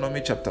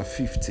 Deuteronomy chapter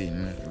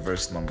 15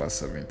 verse number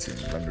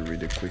 17. Let me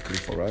read it quickly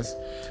for us.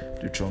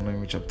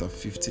 Deuteronomy chapter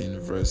 15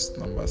 verse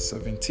number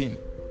 17.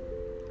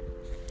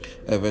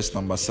 Verse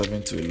number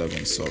 7 to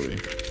 11, sorry.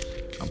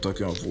 I'm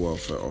talking of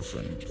welfare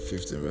offering.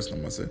 15 verse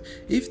number 7.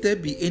 If there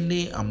be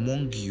any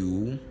among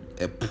you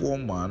a poor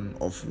man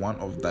of one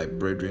of thy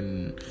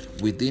brethren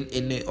within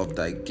any of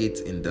thy gates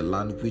in the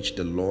land which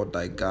the Lord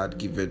thy God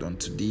giveth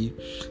unto thee,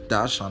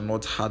 thou shalt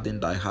not harden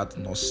thy heart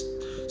nor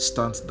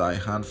stand thy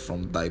hand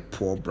from thy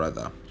poor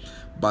brother,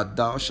 But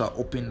thou shalt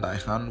open thy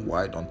hand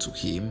wide unto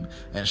him,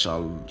 and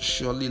shalt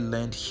surely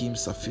lend him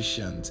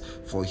sufficient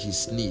for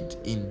his need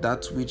in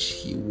that which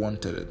he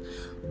wanted.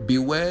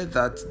 Beware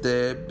that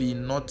there be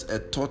not a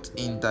thought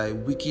in thy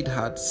wicked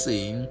heart,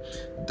 saying,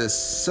 the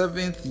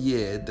seventh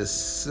year, the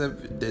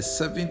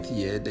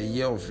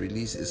year of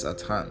release is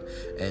at hand,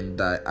 and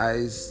thy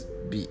eyes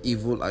be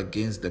evil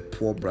against the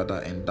poor brother,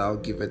 and thou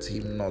givest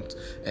him not,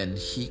 and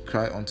he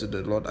cry unto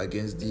the Lord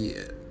against thee,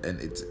 and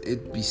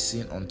it be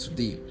seen unto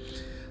thee.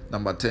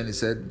 Number 10, he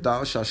said,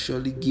 thou shalt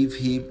surely give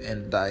him,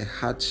 and thy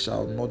heart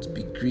shall not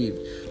be grieved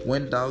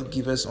when thou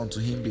givest unto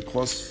him,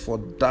 because for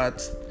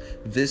that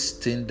this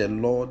thing the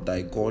Lord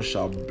thy God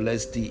shall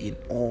bless thee in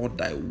all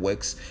thy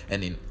works,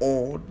 and in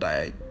all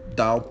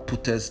thou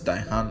puttest thy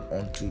hand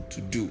unto to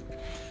do.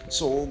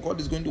 So God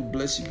is going to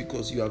bless you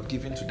because you have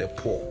given to the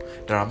poor.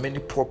 There are many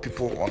poor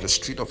people on the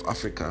street of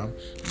Africa.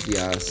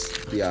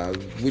 They are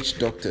witch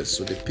doctors,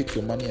 so they pick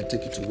your money and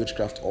take it to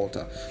witchcraft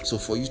altar. So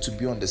for you to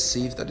be on the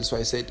safe, that is why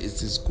I said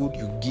it is good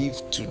you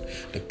give to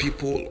the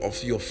people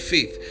of your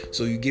faith.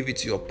 So you give it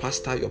to your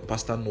pastor. Your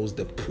pastor knows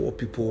the poor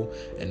people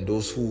and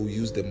those who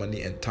use the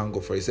money and thank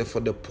God for it. He said, for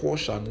the poor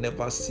shall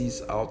never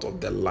cease out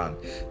of the land.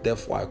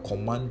 Therefore I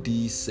command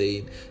thee,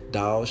 saying,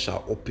 thou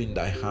shalt open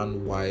thy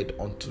hand wide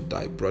unto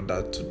thy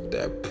brother, to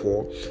the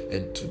poor,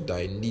 and to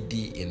thy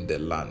needy in the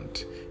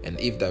land. And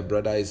if thy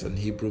brother is an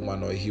Hebrew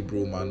man or a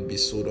Hebrew man, be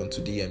sold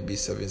unto thee, and be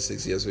 7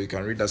 years. So you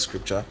can read that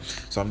scripture.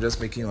 So I'm just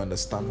making you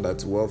understand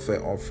that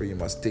welfare offering, you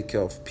must take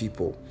care of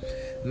people.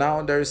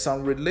 Now there is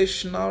some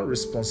relational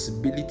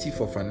responsibility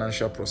for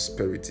financial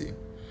prosperity.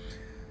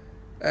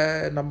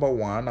 Number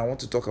one, I want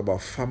to talk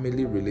about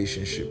family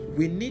relationship.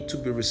 We need to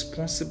be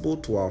responsible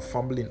to our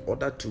family in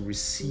order to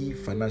receive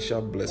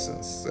financial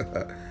blessings.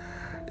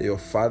 Your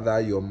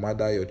father, your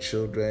mother, your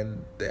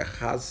children, there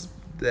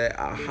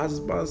are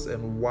husbands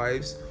and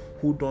wives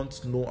who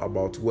don't know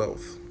about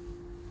wealth.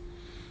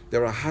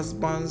 There are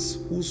husbands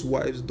whose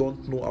wives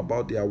don't know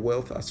about their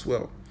wealth as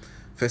well.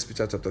 1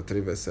 Peter chapter 3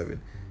 verse 7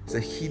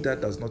 says, he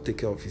that does not take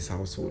care of his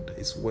household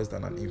is worse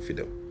than an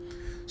infidel.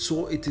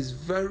 So it is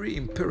very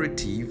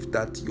imperative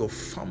that your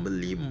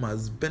family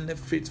must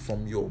benefit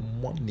from your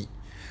money,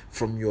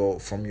 from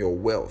your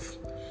wealth.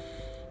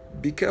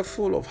 Be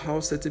careful of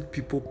how certain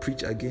people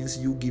preach against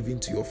you giving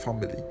to your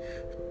family,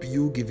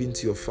 you giving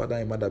to your father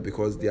and mother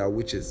because they are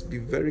witches. Be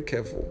very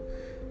careful.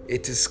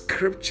 It is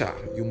scripture.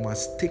 You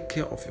must take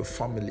care of your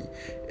family.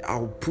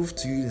 I'll prove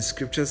to you in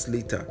scriptures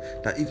later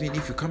that even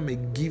if you come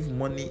and give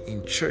money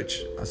in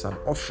church as an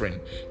offering,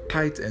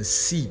 tithe and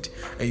seed,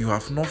 and you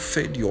have not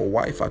fed your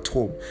wife at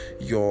home,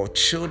 your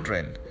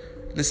children,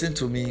 listen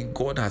to me,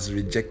 God has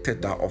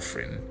rejected that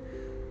offering.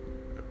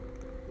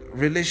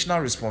 Relational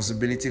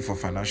responsibility for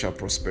financial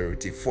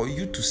prosperity. For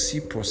you to see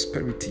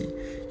prosperity,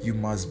 you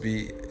must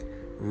be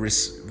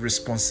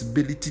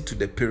responsibility to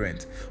the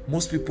parent.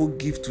 Most people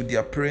give to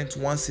their parents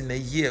once in a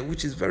year,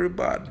 which is very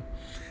bad.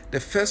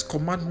 The first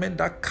commandment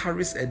that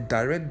carries a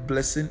direct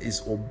blessing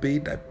is obey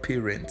thy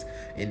parent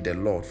in the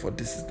Lord, for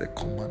this is the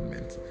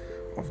commandment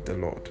of the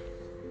Lord.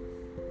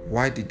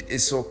 Why did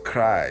Esau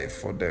cry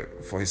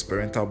for his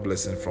parental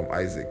blessing from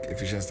Isaac?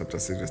 Ephesians chapter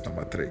 6 verse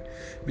number 3.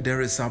 But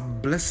there is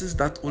some blessings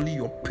that only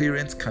your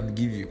parents can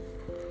give you.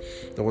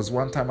 There was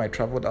one time I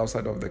traveled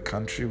outside of the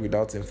country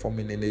without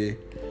informing any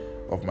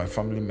of my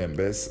family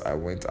members. I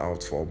went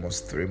out for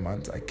almost 3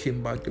 months. I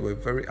came back, they were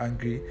very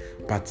angry,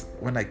 but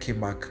when I came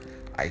back,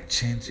 I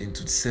changed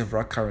into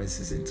several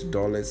currencies, into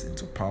dollars,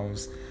 into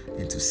pounds,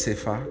 into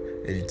sefa,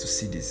 and into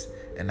cedis,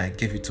 and I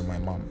gave it to my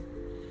mom,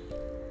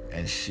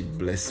 and she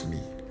blessed me.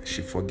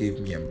 She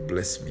forgave me and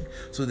blessed me.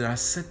 So there are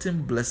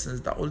certain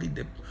blessings that only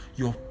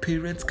your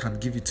parents can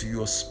give it to you.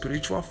 Your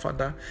spiritual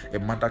father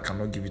and mother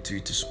cannot give it to you.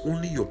 It is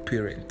only your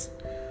parent.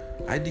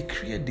 I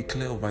decree and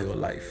declare over your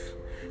life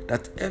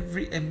that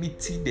every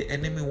enmity the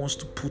enemy wants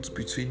to put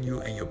between you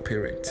and your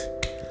parent,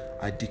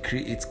 I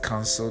decree it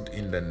cancelled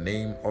in the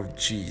name of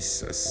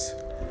Jesus.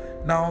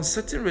 Now,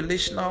 certain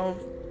relational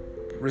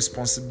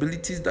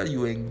responsibilities that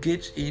you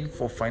engage in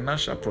for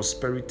financial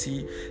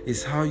prosperity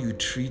is how you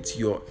treat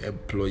your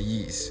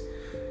employees.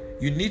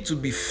 You need to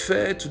be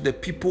fair to the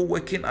people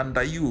working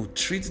under you.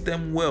 Treat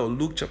them well.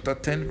 Luke chapter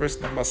 10 verse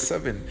number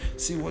 7.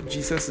 See what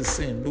Jesus is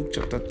saying. Luke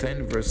chapter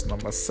 10 verse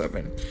number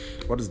 7.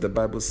 What is the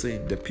Bible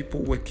saying? The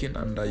people working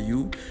under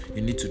you,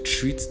 you need to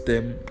treat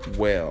them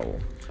well.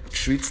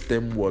 Treat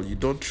them well. You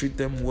don't treat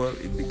them well,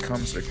 it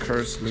becomes a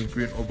curse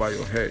lingering over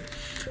your head.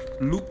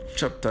 Luke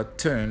chapter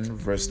 10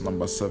 verse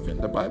number 7.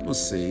 The Bible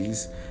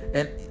says,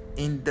 and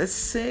in the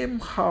same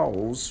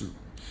house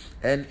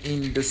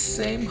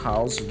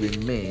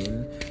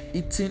remain,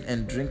 eating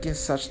and drinking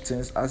such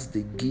things as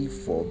they give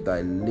for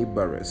thy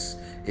laborers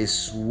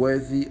is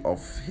worthy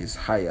of his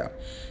hire.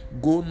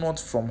 Go not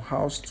from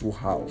house to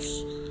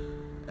house.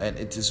 and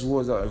it is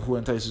who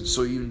enters.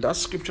 So in that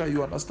scripture,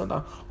 you understand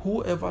that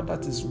whoever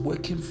that is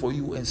working for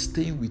you and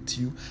staying with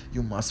you,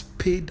 you must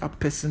pay that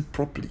person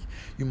properly.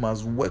 You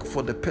must work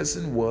for the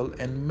person well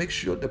and make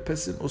sure the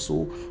person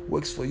also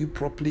works for you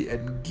properly,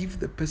 and give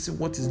the person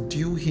what is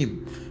due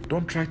him.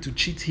 Don't try to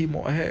cheat him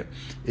or her.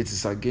 It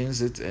is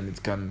against it, and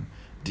it can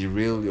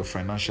derail your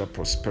financial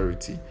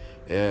prosperity.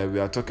 We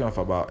are talking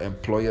about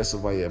employers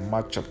over here.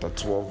 Mark chapter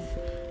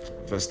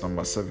 12 verse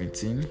number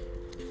 17.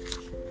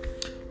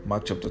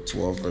 Mark chapter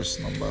 12 verse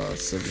number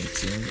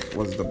 17.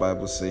 What is the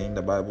Bible saying?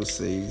 The Bible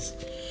says,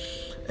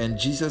 and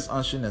Jesus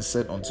answering and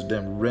said unto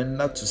them,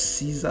 render to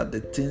Caesar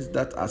the things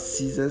that are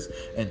Caesar's,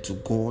 and to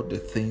God the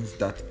things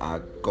that are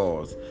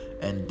God's.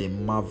 And they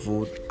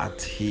marveled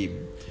at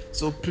him.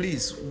 So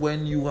please,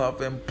 when you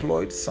have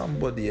employed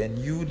somebody, and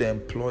you the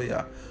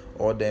employer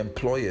or the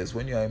employers,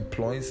 when you are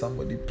employing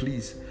somebody,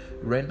 please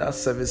render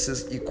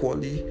services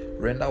equally.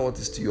 Render what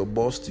is to your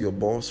boss,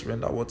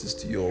 render what is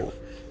to your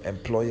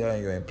employer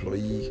and your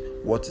employee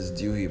what is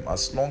due him.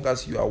 As long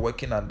as you are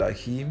working under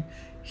him,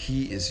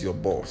 he is your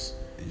boss.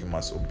 You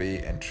must obey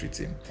and treat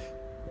him.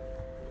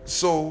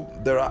 So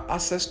there are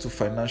access to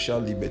financial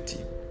liberty.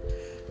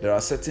 There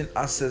are certain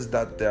assets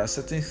there are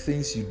certain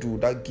things you do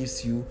that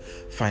gives you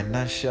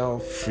financial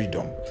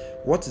freedom.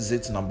 What is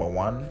it? Number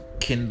one,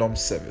 kingdom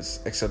service.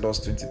 Exodus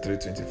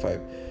 23:25.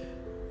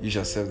 You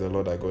shall serve the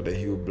Lord thy God, and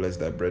he will bless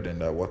thy bread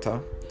and thy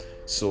water.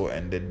 So,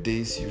 and the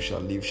days you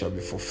shall live shall be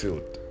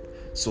fulfilled.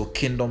 So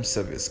kingdom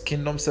service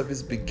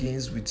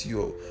begins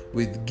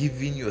with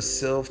giving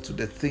yourself to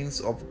the things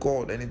of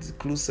God, and it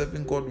includes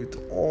serving God with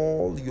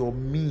all your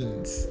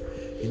means.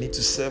 You need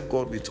to serve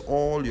God with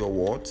all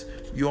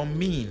your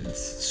means.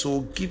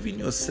 So giving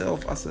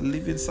yourself as a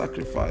living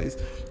sacrifice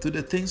to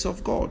the things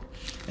of God,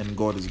 and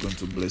God is going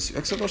to bless you.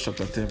 Exodus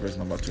chapter 10 verse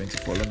number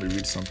 24. Let me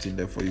read something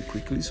there for you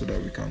quickly so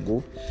that we can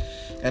go.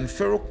 And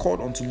Pharaoh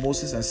called unto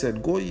Moses and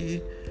said, Go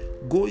ye,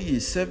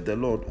 serve the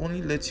Lord.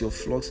 Only let your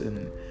flocks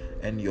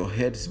and your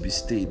heads be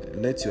stayed.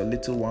 Let your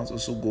little ones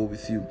also go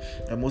with you.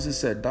 And Moses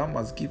said, Thou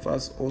must give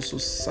us also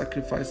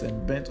sacrifice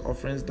and burnt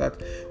offerings,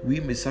 that we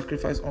may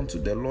sacrifice unto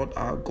the Lord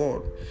our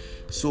God.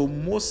 So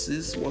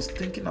Moses was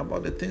thinking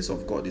about the things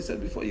of God. He said,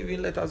 before you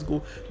even let us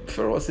go,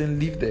 Pharaoh was saying,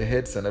 leave the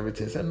heads and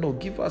everything. He said, no,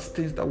 give us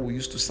things that we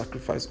use to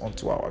sacrifice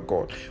unto our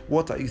God.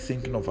 What are you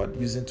thinking of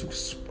using to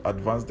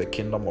advance the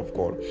kingdom of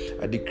God?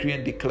 I decree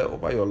and declare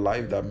over your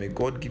life that may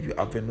God give you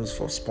avenues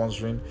for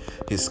sponsoring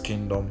his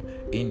kingdom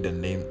in the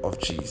name of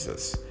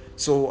Jesus.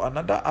 So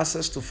another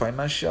access to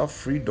financial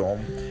freedom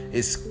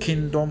is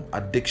kingdom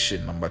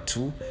addiction. Number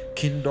 2,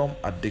 kingdom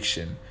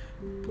addiction.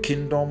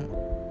 Kingdom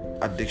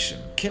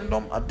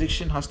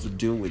addiction has to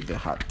deal with the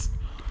heart.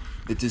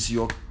 It is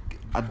your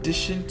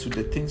addition to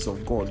the things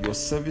of God, your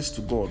service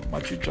to God.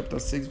 Matthew chapter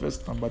 6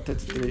 verse number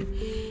 33.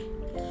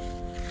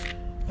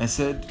 I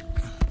said,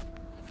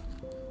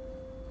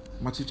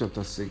 Matthew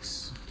chapter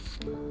 6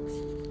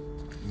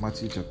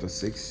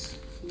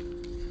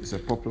 is a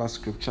popular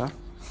scripture.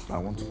 I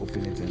want to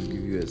open it and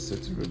give you a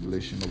certain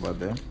revelation over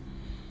there.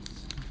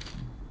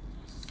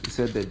 He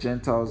said, the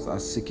Gentiles are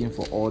seeking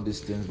for all these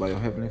things, but your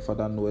heavenly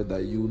Father knoweth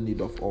that you need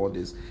of all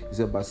this. He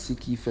said, but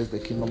seek ye first the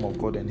kingdom of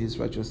God and his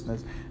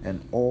righteousness, and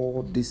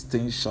all these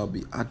things shall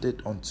be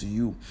added unto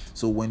you.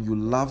 So when you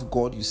love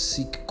God, you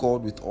seek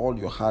God with all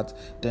your heart,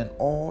 then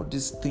all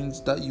these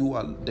things that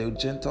the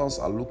Gentiles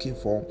are looking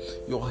for,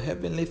 your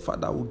heavenly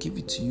Father will give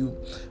it to you.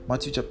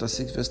 Matthew chapter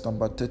 6 verse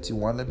number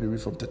 31. Let me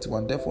read from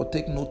 31. Therefore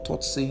take no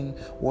thought, saying,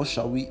 what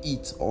shall we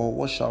eat, or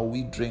what shall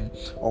we drink,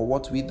 or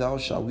what withal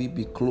shall we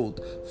be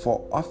clothed?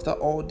 For after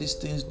all these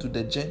things do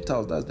the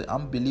Gentiles, that's the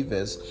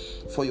unbelievers.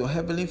 For your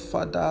heavenly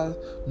Father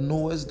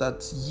knows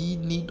that ye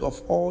need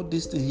of all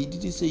these things. He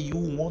didn't say you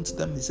want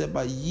them. He said,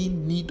 but ye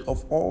need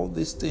of all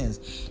these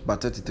things.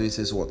 But 33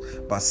 says what?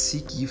 But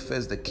seek ye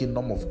first the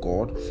kingdom of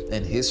God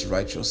and his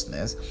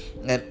righteousness,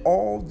 and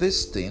all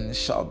these things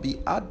shall be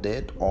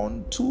added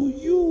unto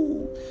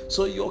you.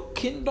 So your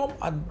kingdom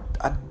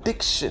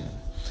addiction,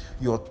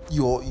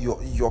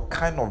 your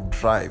kind of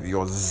drive,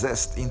 your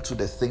zest into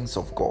the things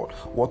of God,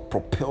 what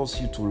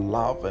propels you to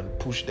love and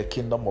push the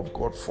kingdom of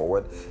God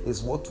forward,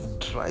 is what will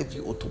drive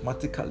you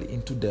automatically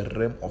into the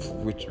realm of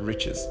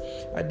riches.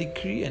 I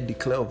decree and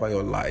declare over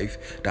your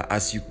life that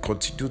as you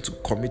continue to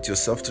commit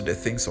yourself to the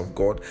things of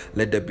God,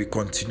 let there be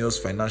continuous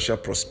financial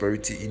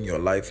prosperity in your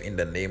life in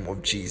the name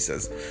of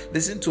Jesus.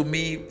 Listen to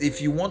me,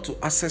 if you want to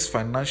access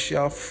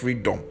financial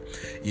freedom,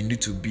 you need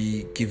to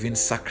be giving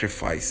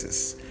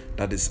sacrifices.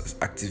 That is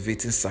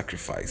activating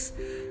sacrifice.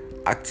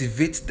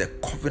 Activate the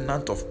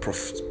covenant of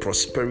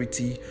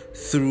prosperity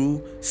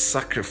through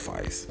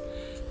sacrifice.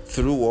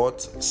 Through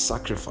what?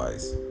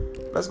 Sacrifice.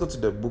 Let's go to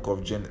the book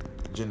of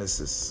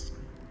Genesis.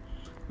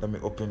 Let me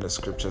open the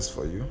scriptures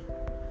for you.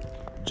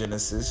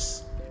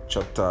 Genesis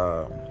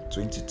chapter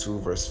 22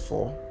 verse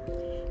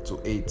 4 to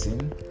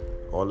 18.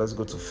 Or let's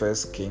go to 1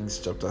 Kings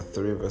chapter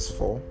 3 verse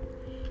 4.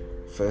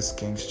 1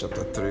 Kings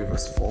chapter 3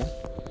 verse 4.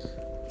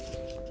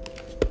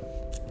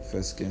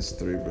 1 Kings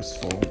 3 verse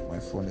 4. My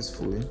phone is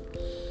fully.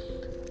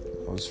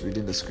 I was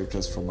reading the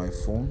scriptures from my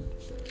phone.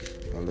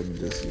 But let me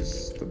just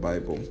use the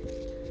Bible.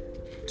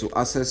 To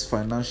access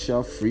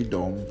financial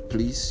freedom,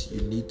 please,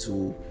 you need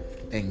to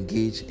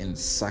engage in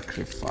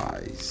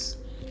sacrifice.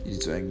 You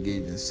need to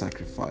engage in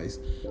sacrifice,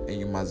 and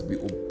you must be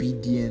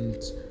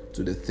obedient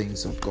to the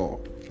things of God.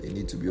 You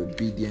need to be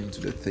obedient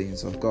to the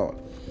things of God.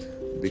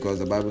 Because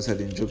the Bible said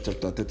in Job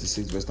chapter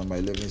 36, verse number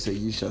 11, it says,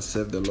 "You shall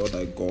serve the Lord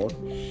thy God."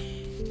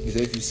 He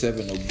said, if you serve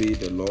and obey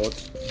the Lord,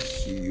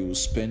 you will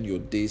spend your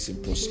days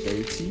in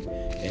prosperity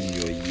and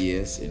your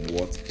years in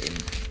what? In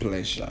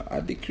pleasure. I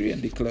decree and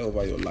declare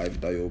over your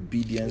life that your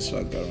obedience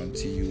shall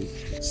guarantee you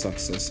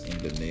success in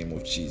the name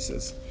of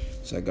Jesus.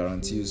 Shall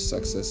guarantee you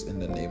success in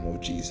the name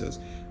of Jesus.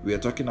 We are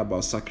talking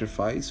about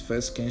sacrifice.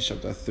 1 Kings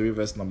chapter 3,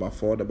 verse number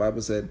 4. The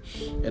Bible said,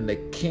 "And the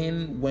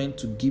king went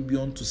to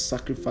Gibeon to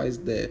sacrifice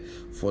there,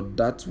 for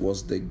that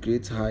was the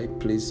great high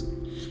place.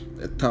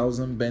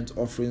 1,000 burnt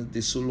offerings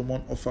did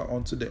Solomon offer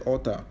unto the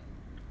altar.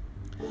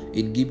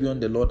 In Gibeon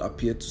the Lord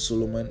appeared to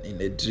Solomon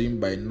in a dream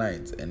by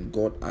night, and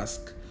God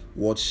asked,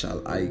 What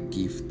shall I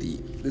give thee?"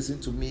 Listen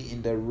to me,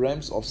 in the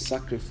realms of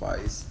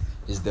sacrifice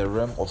is the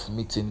realm of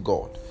meeting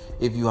God.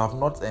 If you have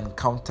not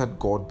encountered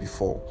God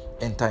before,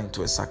 enter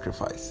into a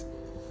sacrifice.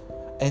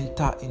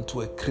 Enter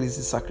into a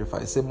crazy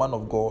sacrifice. Say, "Man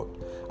of God,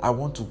 I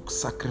want to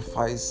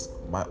sacrifice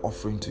my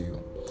offering to you."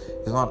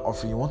 It's not an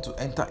offering. You want to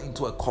enter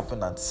into a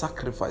covenant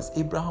sacrifice.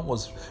 Abraham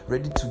was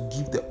ready to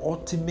give the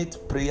ultimate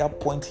prayer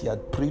point he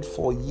had prayed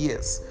for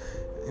years.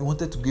 He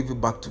wanted to give it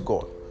back to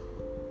God.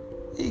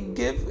 He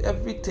gave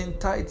everything,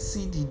 tithe,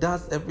 seed, he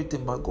does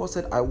everything. But God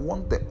said, "I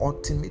want the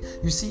ultimate."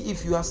 You see,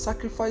 if you are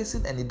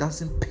sacrificing and it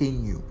doesn't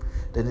pain you,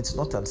 then it's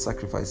not a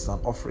sacrifice, it's an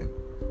offering.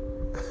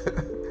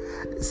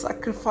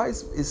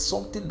 Sacrifice is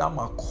something that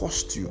might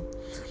cost you.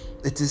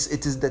 It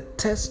is the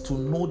test to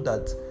know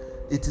that,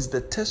 it is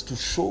the test to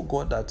show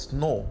God that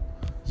no,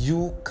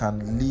 you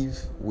can live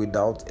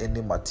without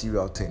any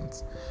material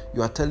things.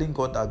 You are telling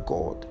God that,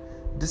 "God,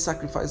 this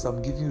sacrifice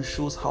I'm giving you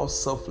shows how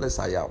selfless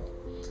I am."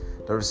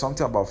 There is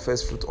something about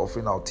first fruit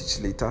offering I'll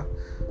teach later,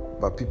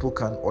 but people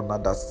can honor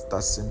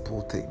that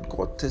simple thing.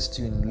 God tests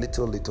you in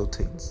little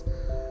things.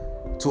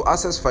 To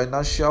access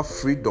financial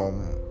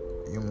freedom,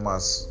 you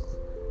must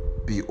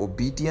be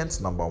obedient,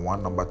 number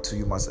one. Number two,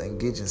 you must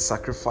engage in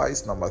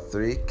sacrifice. Number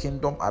three,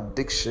 kingdom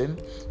addiction.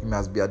 You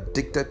must be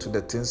addicted to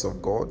the things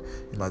of God.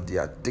 You must be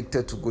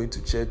addicted to going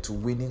to church, to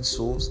winning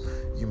souls.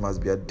 You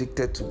must be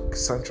addicted to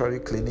sanctuary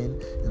cleaning.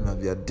 You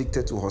must be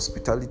addicted to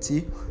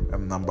hospitality.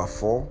 And number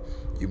four,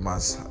 you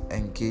must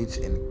engage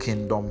in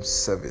kingdom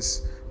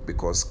service,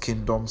 because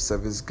kingdom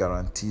service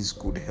guarantees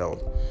good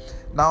health.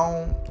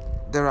 Now,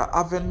 there are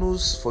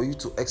avenues for you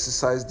to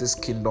exercise this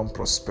kingdom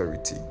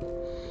prosperity.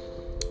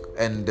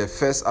 And the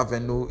first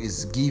avenue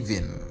is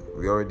giving.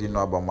 We already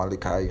know about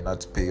Malachi. You need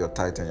to pay your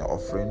tithe and your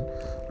offering.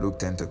 Luke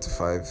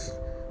 10:35.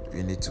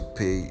 You need to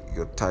pay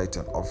your tithe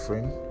and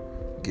offering,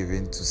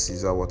 giving to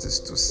Caesar what is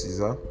to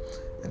Caesar,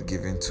 and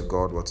giving to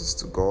God what is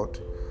to God.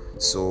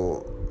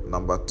 So,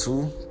 number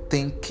two,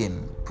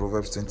 thinking.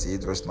 Proverbs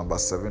 28, verse number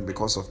 7.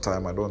 Because of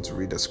time, I don't want to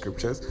read the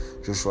scriptures.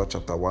 Joshua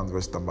chapter 1,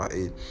 verse number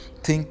 8.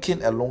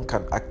 Thinking alone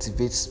can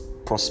activate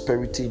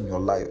prosperity in your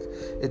life.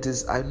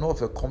 I know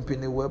of a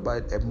company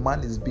whereby a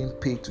man is being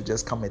paid to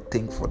just come and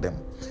think for them.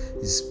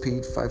 He's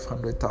paid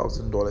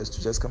 $500,000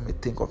 to just come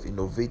and think of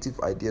innovative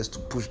ideas to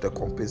push the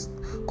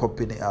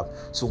company up.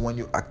 So when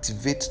you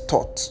activate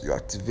thought, you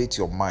activate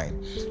your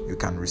mind, you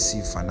can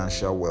receive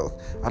financial wealth.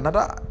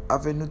 Another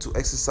avenue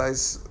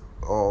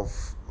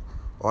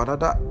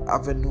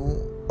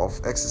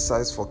of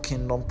exercise for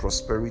kingdom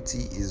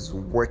prosperity is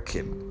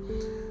working.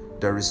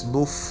 There is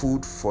no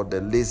food for the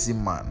lazy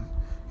man.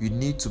 You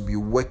need to be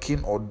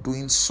working or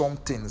doing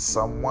something.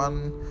 Psalm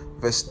 1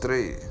 verse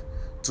 3.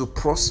 To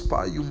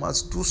prosper, you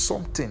must do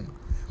something.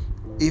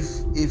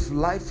 If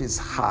life is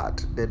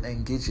hard, then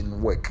engage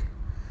in work.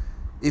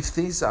 If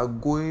things are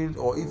going,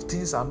 or if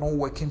things are not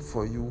working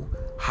for you,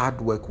 hard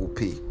work will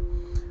pay.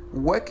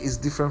 Work is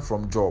different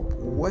from job.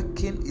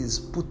 Working is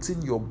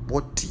putting your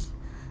body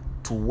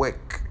to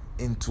work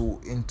into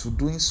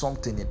doing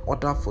something in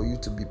order for you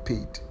to be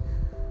paid,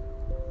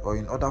 or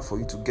in order for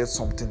you to get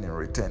something in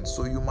return.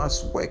 So you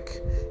must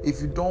work.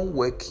 If you don't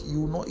work,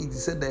 you will not eat. He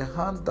said the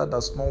hand that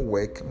does not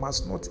work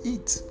must not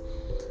eat.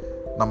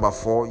 Number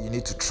four, you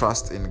need to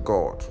trust in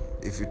God.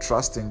 If you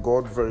trust in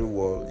God very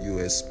well, you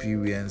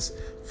experience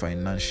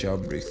financial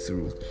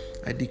breakthrough.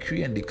 I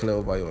decree and declare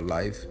over your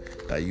life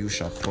that you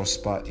shall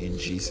prosper in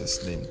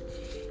Jesus' name.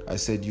 I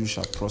said you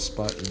shall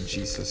prosper in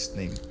Jesus'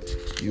 name.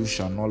 You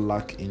shall not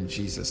lack in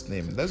Jesus'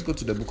 name. Let's go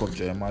to the book of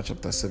Jeremiah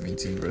chapter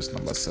 17, verse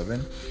number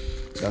 7.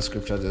 That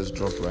scripture just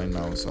dropped right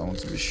now, so I want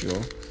to be sure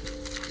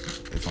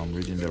if I'm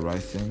reading the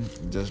right thing.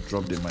 It just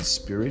dropped in my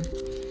spirit.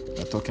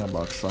 We're talking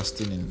about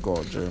trusting in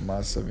God.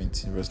 Jeremiah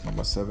 17, verse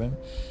number 7.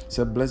 It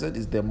said, "Blessed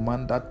is the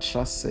man that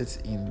trusteth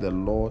in the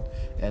Lord,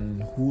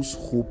 and whose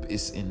hope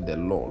is in the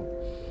Lord."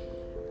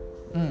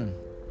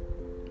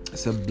 It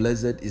said,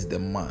 "Blessed is the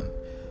man."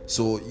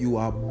 So you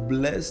are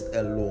blessed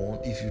alone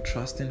if you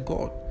trust in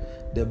God.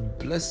 The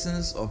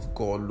blessings of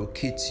God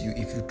locate you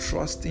if you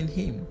trust in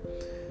Him.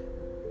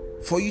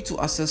 For you to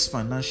access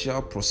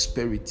financial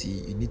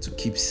prosperity, you need to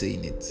keep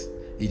saying it.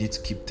 You need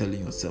to keep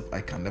telling yourself,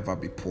 I can never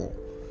be poor.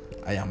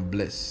 I am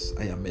blessed.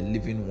 I am a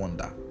living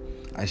wonder.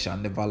 I shall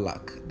never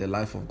lack. The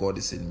life of God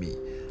is in me.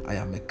 I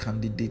am a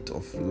candidate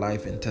of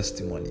life and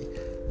testimony.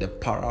 The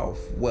power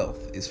of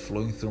wealth is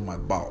flowing through my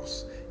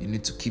bowels. You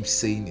need to keep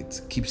saying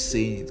it, keep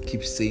saying it,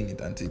 keep saying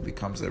it until it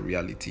becomes a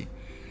reality.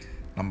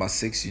 Number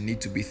 6, you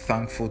need to be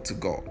thankful to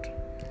God.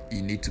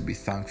 You need to be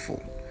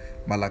thankful.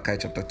 Malachi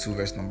chapter 2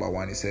 verse number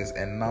 1, it says,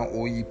 and now,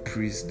 O ye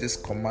priests, this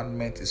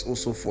commandment is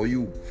also for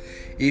you.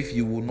 If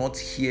you will not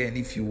hear and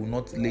if you will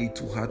not lay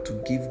to heart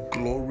to give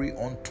glory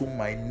unto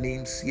my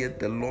name, saith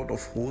the Lord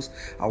of hosts,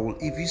 I will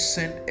even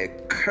send a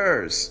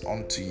curse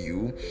unto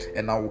you,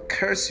 and I will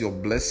curse your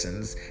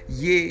blessings.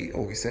 Yea,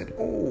 he said, I've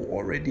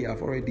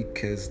already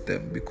cursed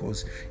them,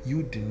 because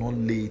you did not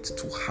lay it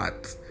to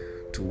heart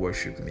to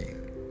worship me.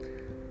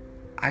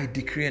 I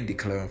decree and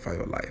declare over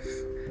your life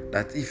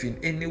that if in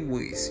any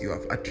ways you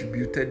have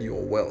attributed your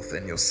wealth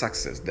and your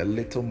success, the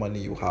little money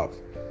you have,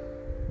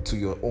 to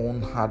your own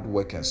hard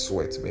work and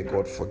sweat, may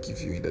God forgive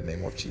you in the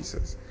name of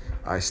Jesus.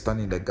 I stand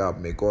in the gap.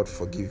 May God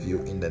forgive you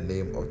in the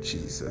name of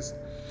Jesus.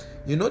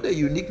 You know the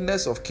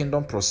uniqueness of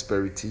kingdom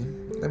prosperity?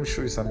 Let me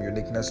show you some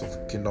uniqueness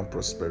of kingdom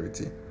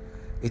prosperity.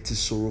 It is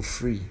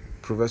sorrow-free.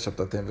 Proverbs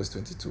chapter 10 verse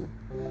 22.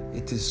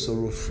 It is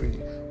sorrow-free.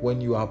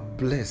 When you are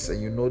blessed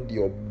and you know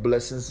your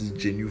blessings is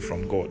genuine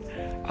from God,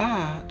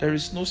 there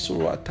is no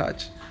sorrow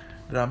attached.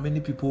 There are many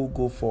people who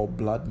go for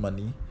blood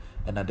money,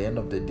 and at the end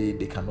of the day,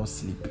 they cannot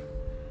sleep.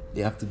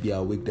 They have to be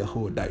awake the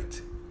whole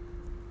night.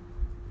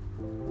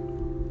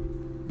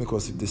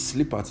 Because if they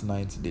sleep at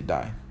night, they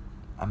die.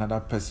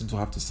 Another person to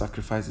have to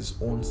sacrifice his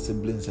own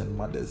siblings and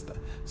mothers.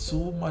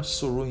 So much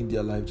sorrow in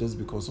their life just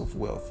because of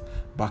wealth.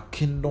 But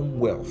kingdom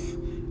wealth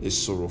is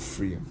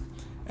sorrow-free.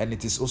 And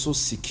it is also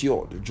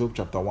secured. Job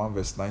chapter 1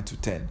 verse 9 to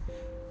 10.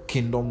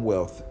 Kingdom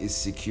wealth is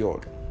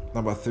secured.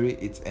 Number 3,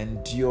 it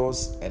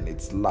endures and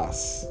it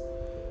lasts.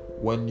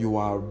 When you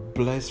are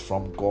blessed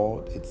from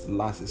God, it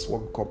lasts. It's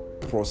what we call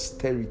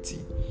posterity.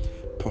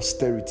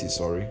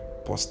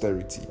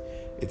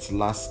 It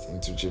lasts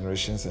into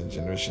generations and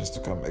generations to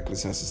come.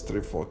 Ecclesiastes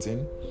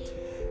 3:14.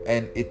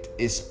 And it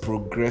is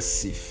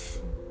progressive.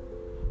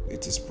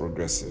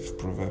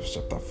 Proverbs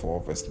chapter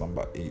 4 verse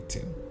number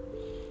 18.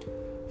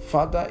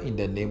 Father, in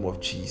the name of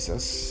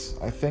Jesus,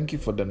 I thank you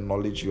for the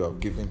knowledge you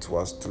have given to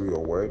us through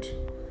your word.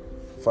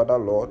 Father,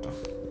 Lord,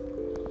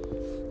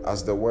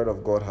 as the word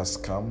of God has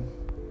come,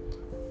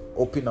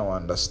 open our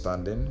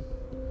understanding,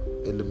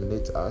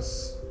 illuminate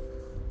us,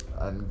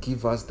 and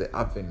give us the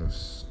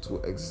avenues to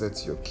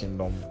exert your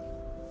kingdom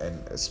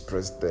and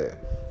express the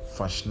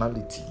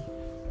functionality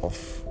of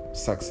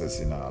success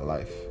in our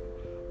life.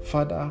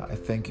 Father, I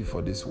thank you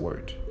for this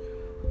word.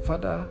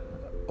 Father,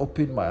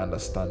 open my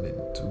understanding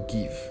to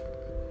give,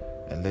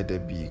 and let there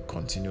be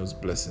continuous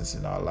blessings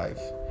in our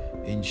life.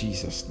 In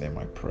Jesus' name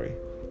I pray.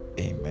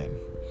 Amen.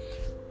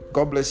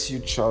 God bless you,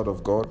 child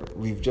of God.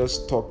 We've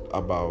just talked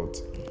about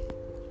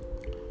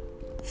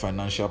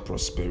financial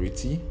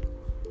prosperity,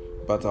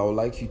 but I would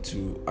like you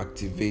to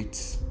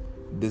activate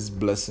these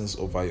blessings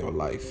over your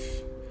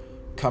life.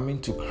 Coming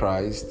to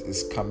Christ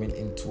is coming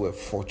into a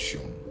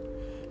fortune,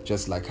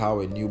 just like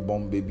how a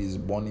newborn baby is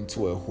born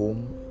into a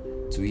home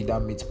to either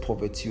meet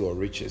poverty or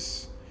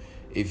riches.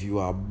 If you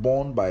are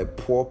born by a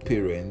poor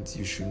parent,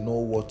 you should know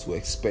what to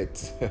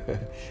expect.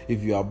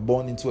 If you are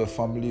born into a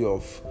family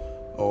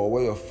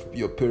where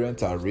your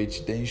parents are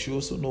rich, then you should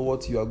also know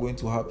what you are going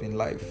to have in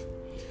life.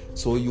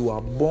 So you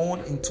are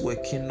born into a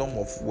kingdom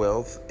of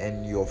wealth,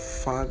 and your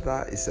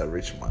father is a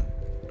rich man.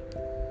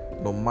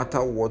 No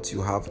matter what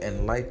you have,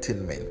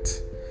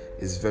 enlightenment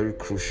is very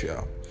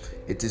crucial.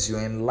 It is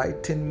your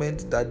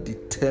enlightenment that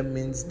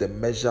determines the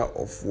measure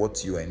of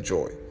what you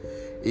enjoy.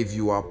 If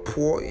you are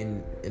poor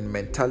in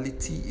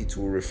mentality, it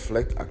will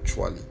reflect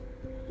actually.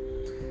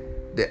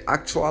 The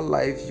actual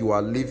life you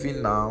are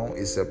living now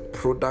is a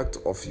product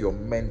of your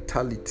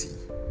mentality.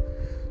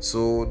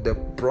 So the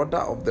brother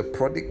of the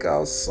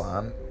prodigal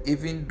son,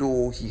 even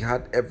though he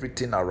had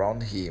everything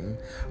around him,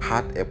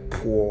 had a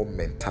poor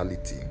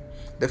mentality.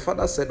 The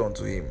father said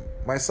unto him,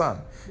 my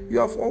son, you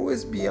have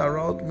always been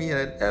around me,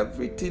 and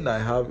everything I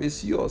have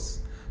is yours.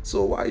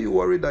 So why are you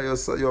worried that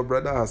your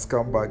brother has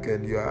come back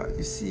and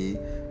you see,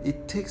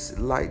 it takes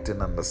light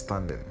and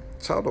understanding.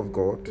 Child of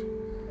God,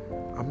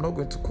 I'm not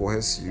going to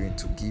coerce you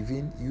into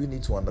giving. You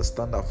need to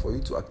understand that for you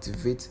to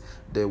activate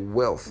the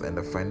wealth and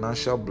the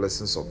financial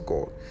blessings of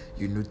God,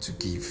 you need to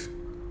give.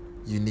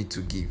 You need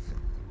to give.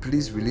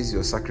 Please release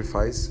your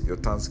sacrifice, your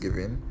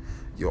thanksgiving,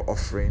 your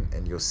offering,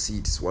 and your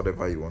seeds,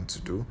 whatever you want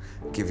to do.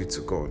 Give it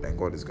to God, and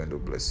God is going to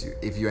bless you.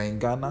 If you are in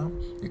Ghana,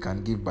 you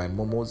can give by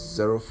Momo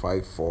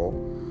 054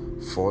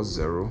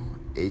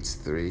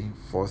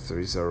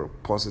 4083430.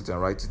 Pause it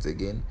and write it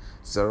again.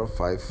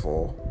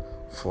 054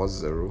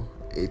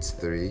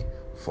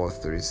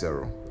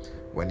 4083430.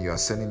 When you are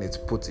sending it,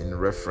 put in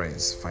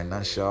reference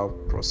financial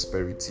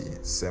prosperity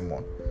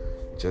sermon.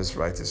 just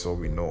write it so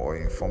we know, or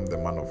inform the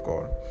man of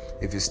God.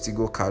 If you still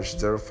go cash,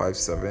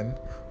 057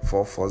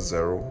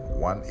 440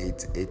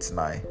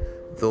 1889.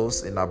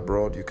 Those in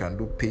abroad, you can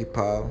do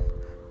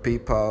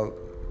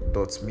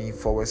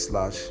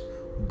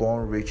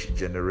paypal.me/Born Rich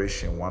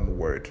Generation, one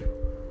word,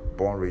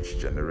 Born Rich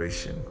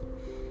Generation.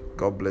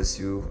 God bless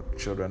you,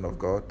 children of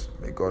God.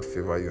 May God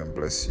favor you and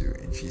bless you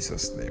in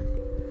Jesus' name.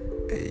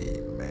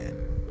 Amen.